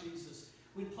Christ Jesus,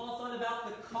 when Paul thought about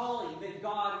the calling that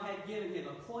God had given him,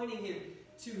 appointing him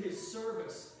to his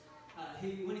service,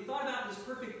 when he thought about his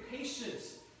perfect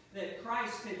patience that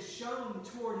Christ had shown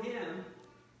toward him,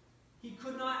 he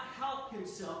could not help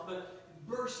himself but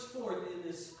burst forth in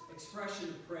this expression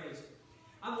of praise.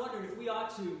 I'm wondering if we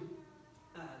ought to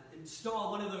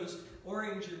install one of those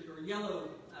orange or yellow,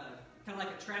 kind of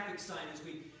like a traffic sign as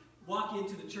we walk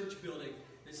into the church building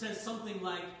that says something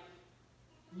like,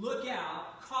 "Look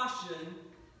out, caution,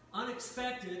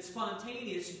 unexpected,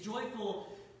 spontaneous,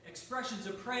 joyful expressions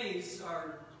of praise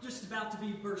are just about to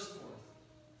be burst forth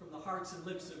from the hearts and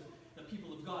lips of the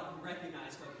people of God who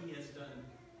recognize what He has done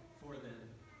for them."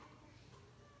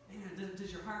 Man,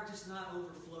 does your heart just not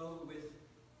overflow with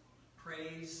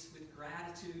praise, with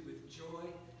gratitude, with joy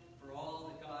for all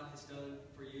that God has done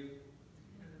for you?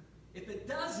 If it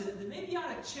doesn't, then maybe you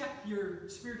ought to check your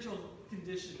spiritual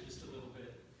condition just a little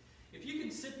bit. If you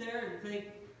can sit there and think,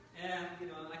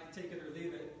 I can take it or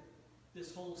leave it,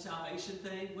 this whole salvation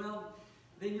thing, well,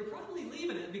 then you're probably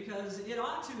leaving it, because it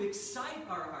ought to excite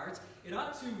our hearts. It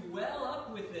ought to well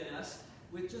up within us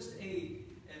with just a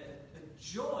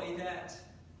joy that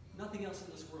nothing else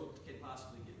in this world can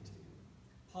possibly give to you.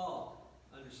 Paul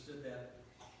understood that.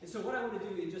 And so what I want to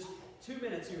do in just 2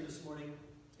 minutes here this morning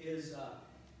is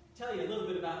tell you a little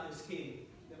bit about this king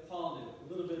that Paul knew, a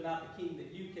little bit about the king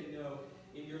that you can know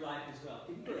in your life as well.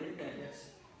 Can you go ahead and hit that? Yes.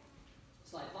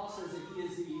 It's like Paul says that he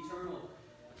is the eternal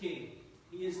king.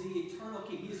 He is the eternal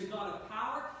king. He is a God of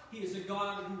power. He is a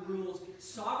God who rules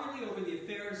sovereignly over the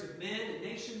affairs of men and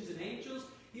nations and angels.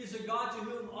 He is a God to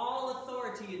whom all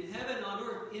authority in heaven and on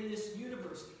earth in this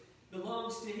universe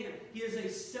belongs to Him. He is a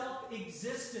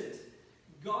self-existent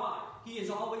God. He has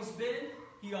always been.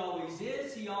 He always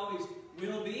is. He always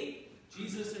will be.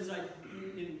 Jesus, as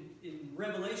in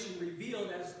Revelation,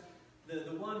 revealed as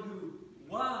the one who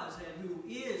was and who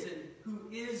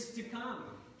is to come.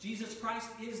 Jesus Christ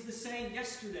is the same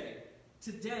yesterday,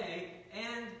 today,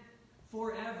 and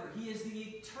forever. He is the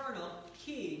eternal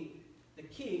King, the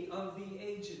King of the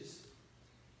ages.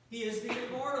 He is the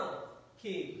immortal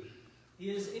King.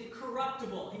 He is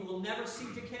incorruptible. He will never see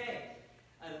decay.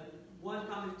 One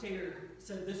commentator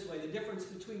said it this way: the difference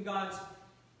between God's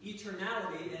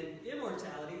eternality and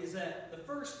immortality is that the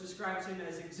first describes Him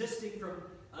as existing from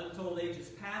untold ages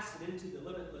past and into the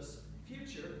limitless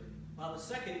future, while the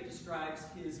second describes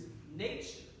His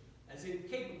nature as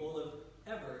incapable of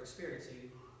ever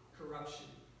experiencing corruption.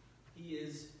 He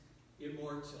is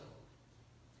immortal.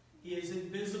 He is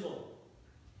invisible,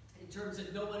 in terms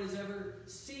that no one has ever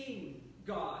seen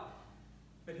God.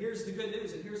 But here's the good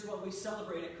news, and here's what we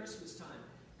celebrate at Christmas time.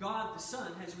 God the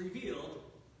Son has revealed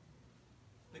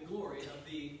the glory of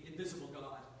the invisible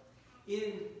God.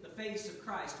 In the face of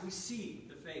Christ, we see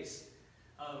the face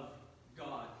of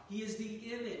God. He is the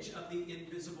image of the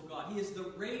invisible God. He is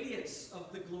the radiance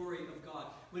of the glory of God.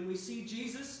 When we see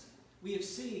Jesus, we have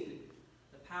seen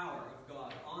the power of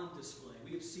God on display.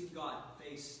 We have seen God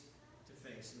face to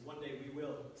face. And one day we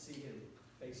will see Him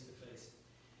face to face.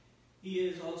 He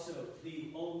is also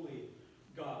the only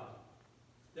God.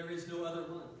 There is no other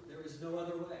one. There is no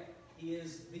other way. He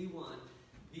is the one,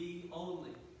 the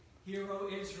only. Hear, O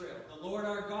Israel, the Lord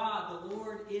our God, the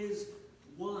Lord is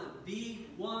one. The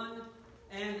one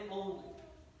and only.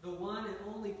 The one and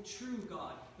only true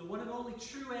God. The one and only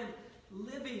true and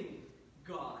living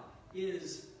God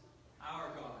is our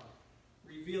God,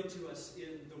 revealed to us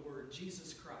in the Word.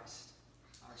 Jesus Christ,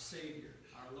 our Savior,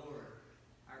 our Lord,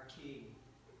 our King,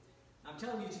 I'm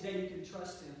telling you today, you can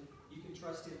trust him. You can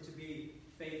trust him to be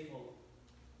faithful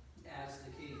as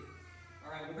the king.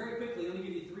 All right, well, very quickly, let me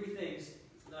give you 3 things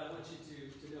that I want you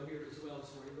to know here as well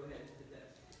this morning. Go ahead and hit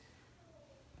that.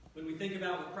 When we think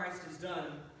about what Christ has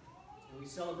done, and we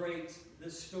celebrate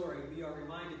this story, we are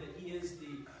reminded that he is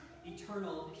the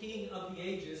eternal King of the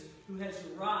ages who has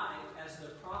arrived as the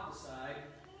prophesied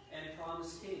and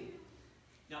promised king.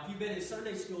 Now, if you've been in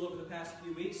Sunday school over the past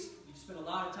few weeks, you've spent a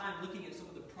lot of time looking at some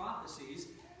of the prophecies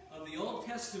of the Old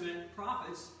Testament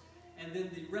prophets, and then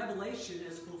the revelation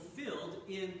as fulfilled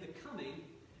in the coming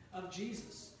of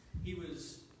Jesus. He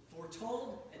was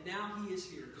foretold, and now he is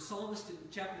here. The psalmist in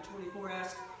chapter 24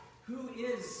 asked, who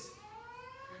is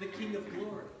the King of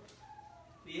glory?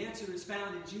 The answer is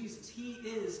found in Jesus. He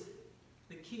is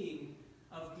the King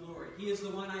of glory. He is the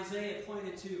one Isaiah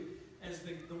pointed to as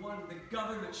the one, the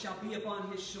government shall be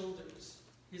upon his shoulders.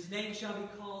 His name shall be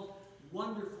called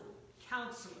Wonderful,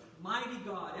 Counselor, Mighty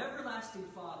God, Everlasting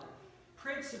Father,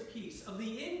 Prince of Peace. Of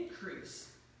the increase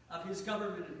of his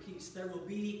government and peace, there will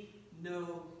be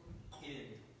no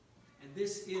end. And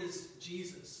this is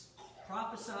Jesus.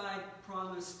 Prophesied,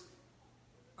 promised,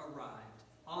 arrived.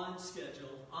 On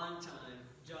schedule, on time,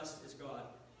 just as God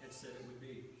had said it would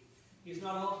be. He's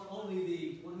not only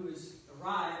the one who has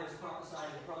arrived as prophesied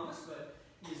and promised, but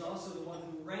he is also the one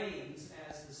who reigns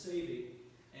as the saving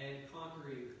and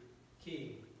conquering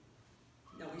king.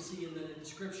 Now we see in the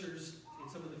scriptures,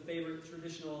 in some of the favorite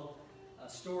traditional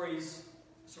stories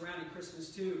surrounding Christmas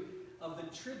too, of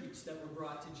the tributes that were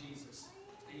brought to Jesus.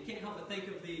 And you can't help but think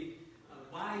of the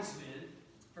wise men,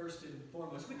 first and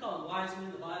foremost. We call them wise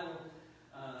men. The Bible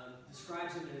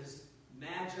describes them as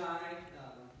magi.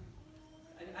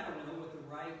 I don't know what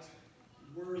the right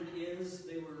word is.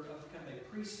 They were of kind of a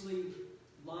priestly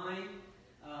line.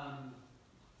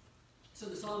 So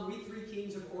the song We Three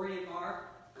Kings of Orient Are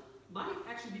might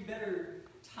actually be better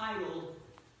titled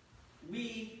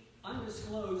We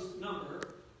Undisclosed Number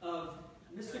of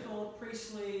Mystical,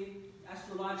 Priestly,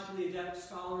 Astrologically Adept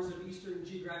Scholars of Eastern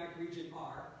Geographic Region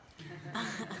Are.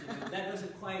 That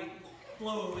doesn't quite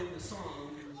flow in the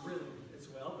song really as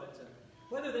well, but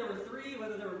whether there were 3,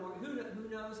 whether there were more, who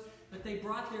knows? But they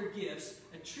brought their gifts,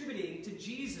 attributing to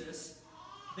Jesus,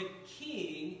 the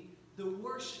King, the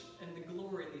worship and the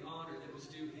glory and the honor that was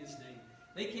due his name.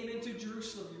 They came into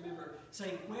Jerusalem, remember,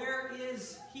 saying, where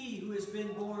is he who has been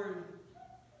born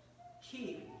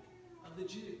King of the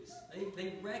Jews?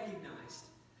 They recognized.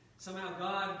 Somehow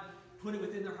God put it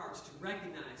within their hearts to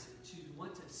recognize him, to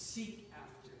want to seek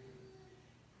after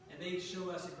him. And they show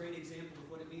us a great example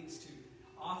of what it means to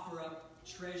offer up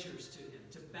treasures to him,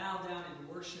 to bow down and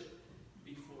worship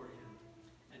before him,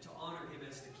 and to honor him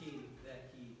as the King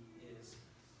that he is.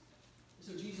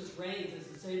 So Jesus reigns as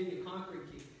the saving and conquering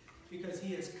King because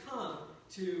he has come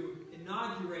to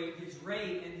inaugurate his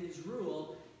reign and his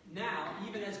rule now,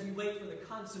 even as we wait for the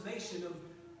consummation of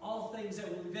all things that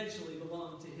will eventually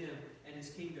belong to him and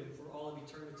his kingdom for all of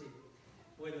eternity.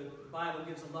 Boy, the Bible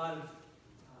gives a lot of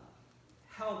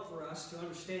help for us to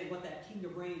understand what that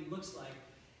kingdom reign looks like.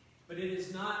 But it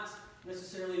is not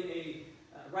necessarily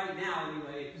right now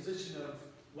anyway, a position of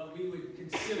what we would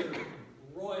consider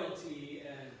royalty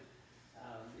and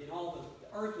in all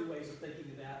the earthly ways of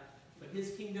thinking of that. But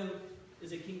his kingdom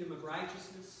is a kingdom of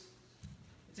righteousness.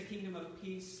 It's a kingdom of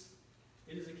peace.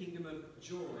 It is a kingdom of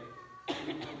joy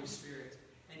in the Holy Spirit.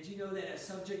 And do you know that as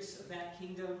subjects of that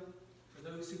kingdom, for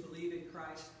those who believe in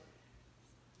Christ,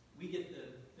 we get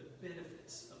the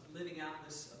benefits of living out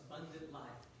this abundant life.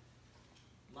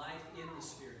 Life in the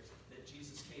Spirit that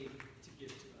Jesus came to give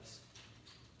to us.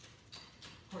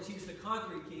 Of course, he's the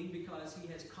conquering king because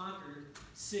he has conquered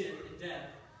sin and death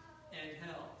and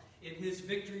hell. In his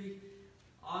victory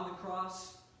on the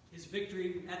cross, his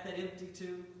victory at that empty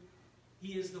tomb,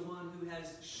 he is the one who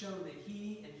has shown that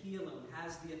he and he alone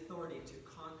has the authority to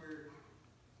conquer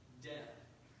death.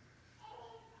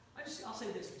 I'll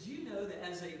say this. Do you know that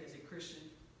as a Christian,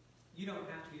 you don't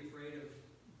have to be afraid of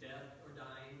death or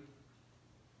dying?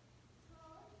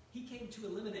 He came to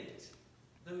eliminate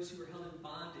those who are held in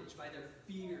bondage by their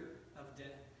fear of death.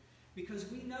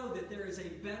 Because we know that there is a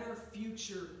better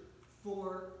future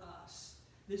for us.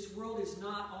 This world is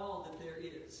not all that there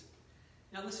is.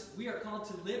 Now listen, we are called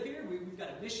to live here. We've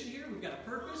got a mission here. We've got a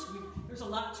purpose. There's a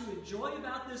lot to enjoy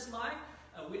about this life.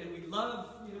 And we love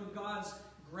God's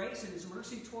grace and his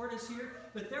mercy toward us here.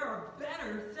 But there are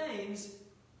better things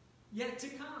yet to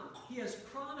come. He has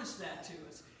promised that to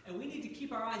us. And we need to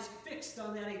keep our eyes fixed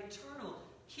on that eternal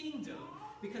kingdom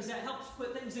because that helps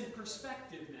put things in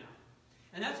perspective now.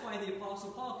 And that's why the Apostle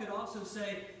Paul could also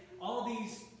say all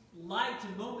these light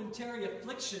and momentary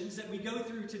afflictions that we go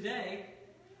through today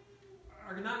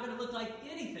are not going to look like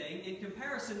anything in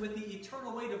comparison with the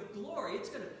eternal weight of glory. It's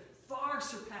going to far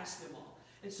surpass them all.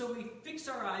 And so we fix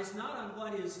our eyes not on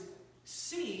what is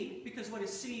seen, because what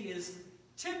is seen is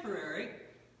temporary,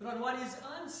 but on what is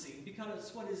unseen,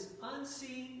 because what is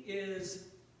unseen is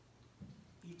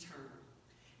eternal.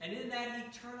 And in that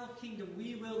eternal kingdom,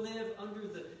 we will live under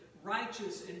the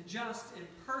righteous and just and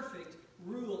perfect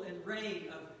rule and reign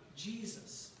of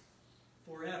Jesus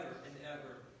forever and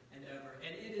ever and ever.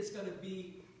 And it is going to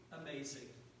be amazing.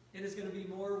 It is going to be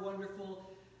more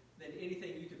wonderful than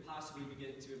anything you could possibly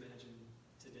begin to imagine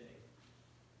today.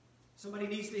 Somebody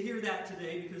needs to hear that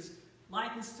today, because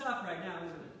life is tough right now, isn't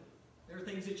it? There are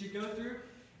things that you go through,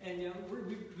 and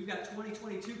we've got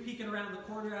 2022 peeking around the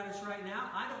corner at us right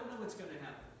now. I don't know what's going to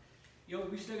happen.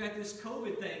 We've still got this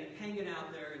COVID thing hanging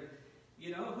out there,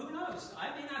 and who knows? I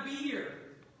may not be here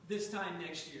this time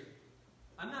next year.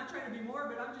 I'm not trying to be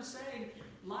morbid, I'm just saying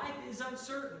life is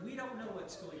uncertain. We don't know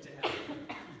what's going to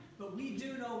happen. But we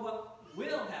do know what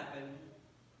will happen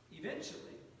eventually.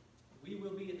 We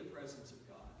will be in the presence of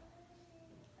God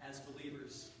as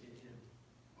believers in Him.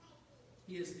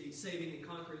 He is the saving and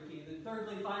conquering King. And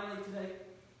thirdly, finally today,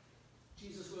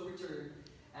 Jesus will return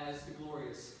as the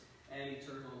glorious and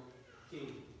eternal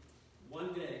King.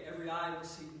 One day, every eye will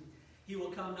see Him. He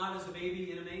will come not as a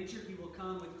baby in a manger. He will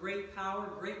come with great power,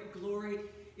 great glory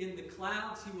in the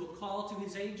clouds. He will call to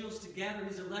His angels to gather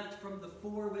His elect from the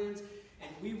four winds, and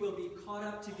we will be caught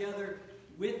up together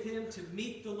with Him to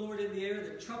meet the Lord in the air.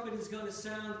 The trumpet is going to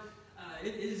sound.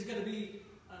 It is going to be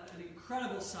an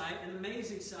incredible sight, an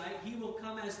amazing sight. He will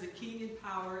come as the King in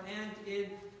power and in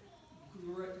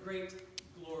great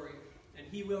glory, and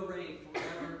He will reign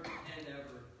forever and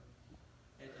ever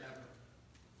and ever.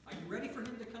 Are you ready for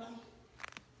Him to come?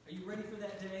 Are you ready for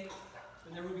that day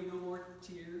when there will be no more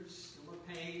tears, no more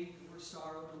pain, no more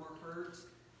sorrow, no more hurt,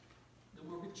 no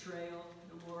more betrayal,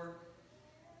 no more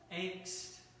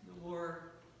angst, no more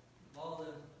of all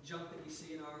the junk that we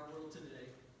see in our world today?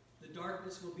 The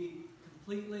darkness will be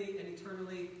completely and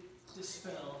eternally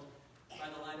dispelled by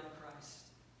the light of Christ.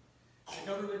 The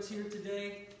government's here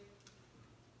today.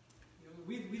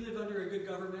 We live under a good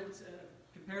government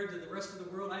compared to the rest of the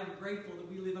world. I am grateful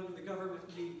that we live under the government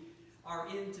we are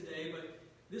in today, but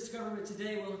this government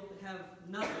today will have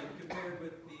nothing compared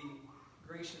with the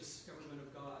gracious government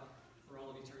of God for all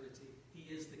of eternity.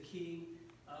 He is the King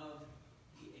of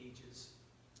the ages.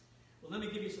 Well, let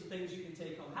me give you some things you can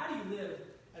take home. How do you live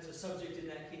as a subject in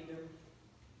that kingdom?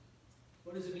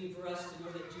 What does it mean for us to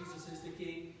know that Jesus is the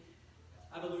King?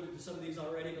 I've alluded to some of these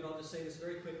already, but I'll just say this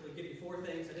very quickly. Give you 4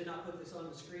 things. I did not put this on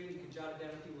the screen. You can jot it down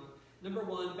if you want. Number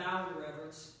 1, bow in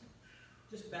reverence.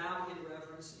 Just bow in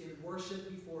reverence, in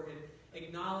worship before Him,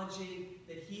 acknowledging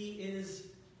that He is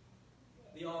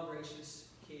the all-gracious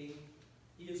King.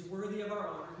 He is worthy of our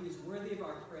honor. He is worthy of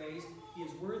our praise. He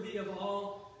is worthy of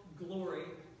all glory.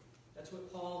 That's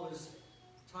what Paul was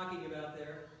talking about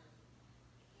there.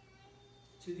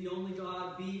 To the only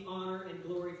God be honor and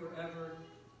glory forever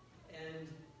and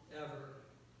ever.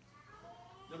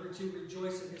 Number 2,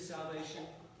 rejoice in His salvation.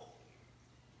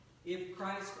 If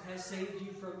Christ has saved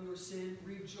you from your sin,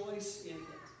 rejoice in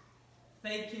it.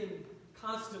 Thank Him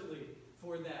constantly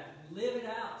for that. Live it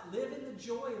out. Live in the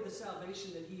joy of the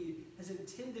salvation that He has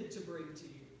intended to bring to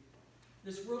you.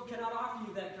 This world cannot offer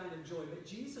you that kind of joy, but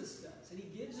Jesus does, and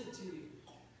He gives it to you.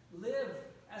 Live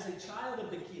as a child of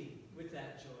the King with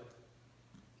that joy.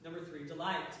 Number 3,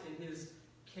 delight in His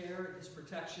care, His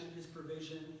protection, His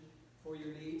provision for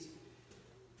your needs.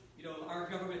 Our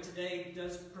government today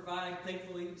does provide,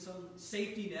 thankfully, some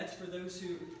safety nets for those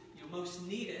who most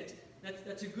need it.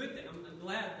 That's a good thing. I'm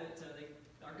glad that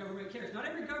our government cares. Not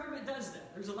every government does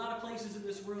that. There's a lot of places in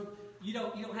this world you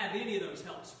don't have any of those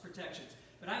helps, protections.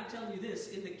 But I'm telling you this,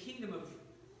 in the kingdom of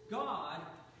God,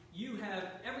 you have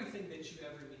everything that you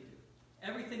ever needed.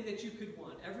 Everything that you could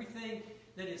want. Everything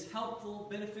that is helpful,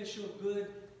 beneficial, good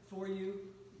for you,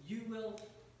 you will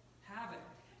have it.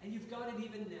 And you've got it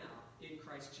even now in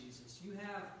Christ Jesus. You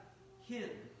have Him,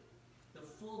 the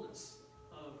fullness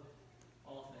of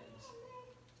all things.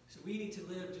 So we need to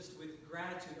live just with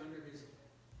gratitude under His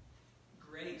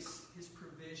grace, His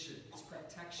provision, His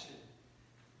protection,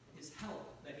 His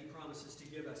help that He promises to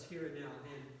give us here and now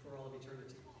and for all of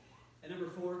eternity. And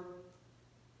number 4,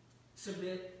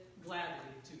 submit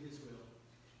gladly to His will.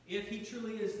 If He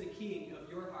truly is the King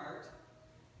of your heart,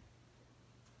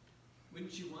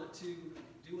 wouldn't you want to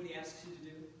do what He asks you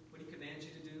to do, what He commands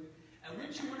you to do? And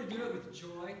wouldn't you want to do it with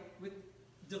joy, with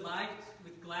delight,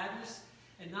 with gladness,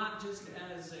 and not just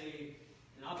as an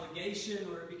obligation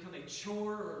or become a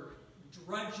chore or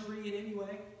drudgery in any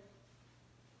way?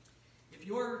 If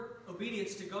your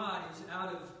obedience to God is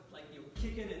out of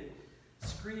kicking and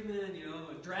screaming, you know,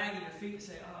 and dragging your feet and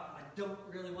say, oh, I don't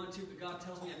really want to, but God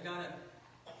tells me I've got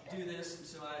to do this, and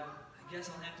so I guess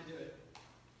I'll have to do it.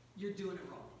 You're doing it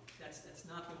wrong. That's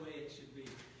not the way it should be.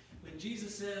 When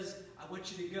Jesus says, I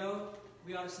want you to go,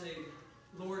 we ought to say,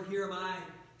 Lord, here am I,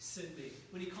 send me.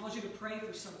 When he calls you to pray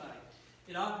for somebody,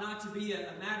 it ought not to be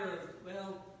a matter of,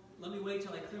 well, let me wait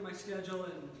till I clear my schedule,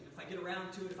 and if I get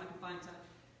around to it, if I can find time.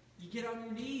 You get on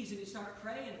your knees and you start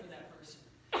praying for that person.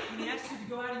 When he asks you to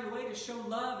go out of your way to show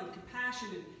love and compassion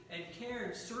and care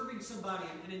and serving somebody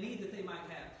in a need that they might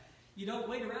have, you don't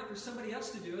wait around for somebody else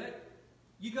to do it.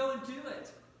 You go and do it.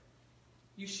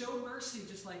 You show mercy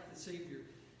just like the Savior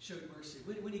showed mercy.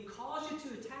 When he calls you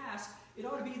to a task, it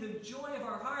ought to be the joy of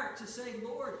our heart to say,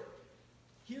 Lord,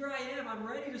 here I am. I'm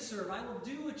ready to serve. I will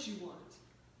do what you want.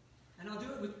 And I'll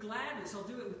do it with gladness. I'll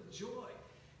do it with joy.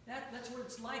 That's what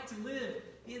it's like to live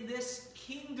in this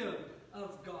kingdom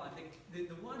of God. The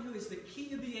one who is the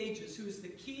King of the ages, who is the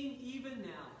King even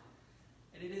now.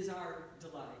 And it is our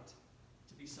delight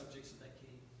to be subjects of that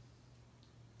King.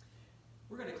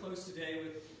 We're going to close today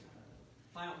with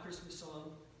a final Christmas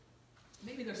song.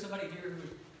 Maybe there's somebody here who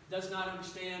does not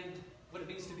understand what it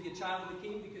means to be a child of the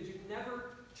King because you've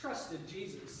never trusted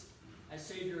Jesus as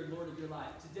Savior and Lord of your life.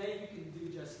 Today you can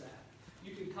do just that.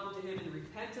 You can come to him in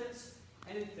repentance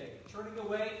and in faith, turning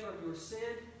away from your sin,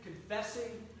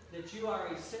 confessing that you are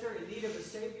a sinner in need of a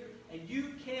Savior, and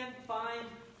you can find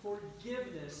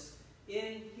forgiveness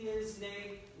in his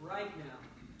name right now,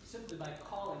 simply by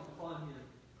calling upon him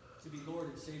to be Lord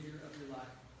and Savior of your life.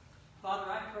 Father,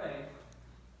 I pray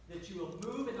that you will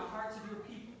move in the hearts of your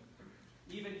people,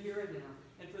 even here and now.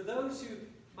 And for those who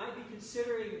might be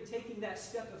considering taking that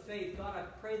step of faith, God, I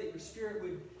pray that your Spirit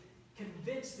would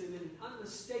convince them in an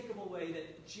unmistakable way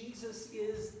that Jesus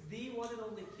is the one and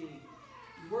only King,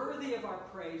 worthy of our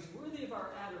praise, worthy of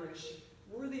our adoration,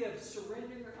 worthy of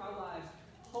surrendering our lives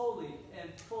wholly and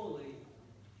fully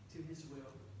to his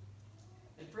will.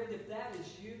 And friend, if that is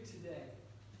you today,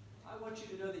 I want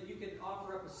you to know that you can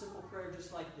offer up a simple prayer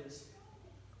just like this.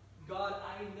 God,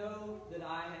 I know that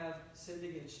I have sinned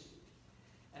against you,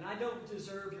 and I don't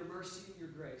deserve your mercy and your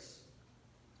grace,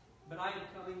 but I am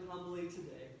coming humbly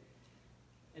today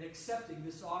and accepting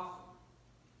this offer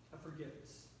of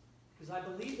forgiveness. Because I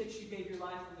believe that you gave your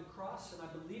life on the cross, and I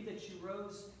believe that you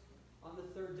rose on the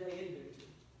third day in victory.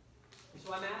 And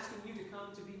so I'm asking you to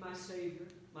come to be my Savior,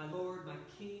 my Lord, my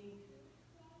King,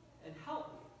 and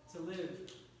help me to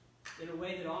live in a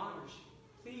way that honors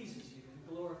you, pleases you, and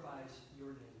glorifies your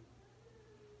name.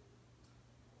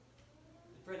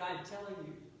 And friend, I am telling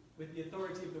you with the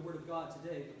authority of the Word of God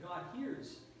today that God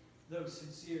hears those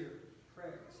sincere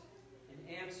prayers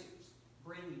and answers,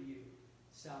 bringing you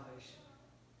salvation.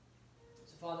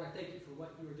 So, Father, I thank you for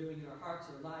what you are doing in our hearts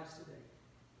and our lives today.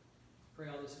 Pray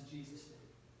all this in Jesus' name.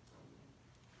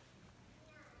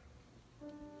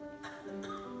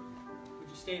 Would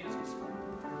you stand as we speak?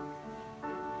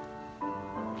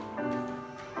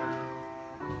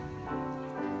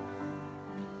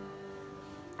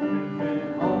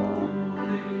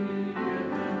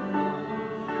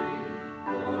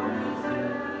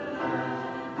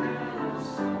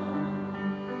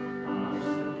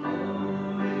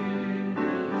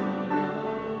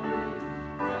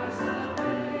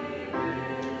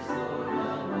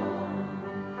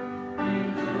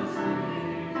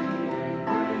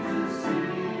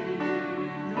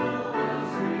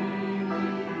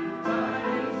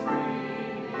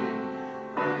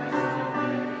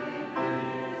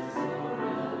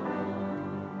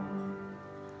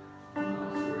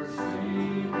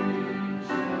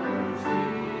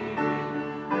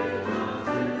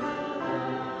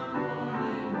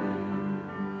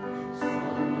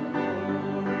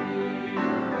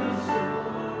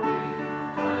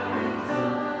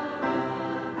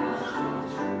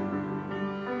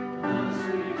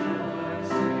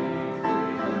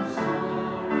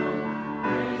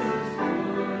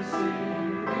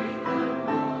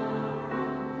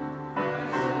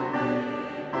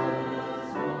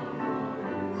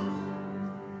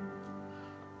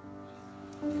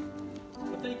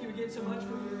 So much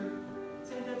for your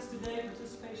attendance today,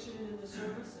 participation in the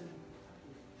service. And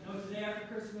I know it's the day after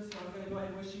Christmas, but I'm going to go ahead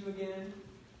and wish you again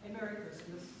a Merry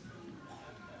Christmas.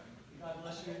 God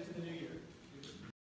bless you into the new year.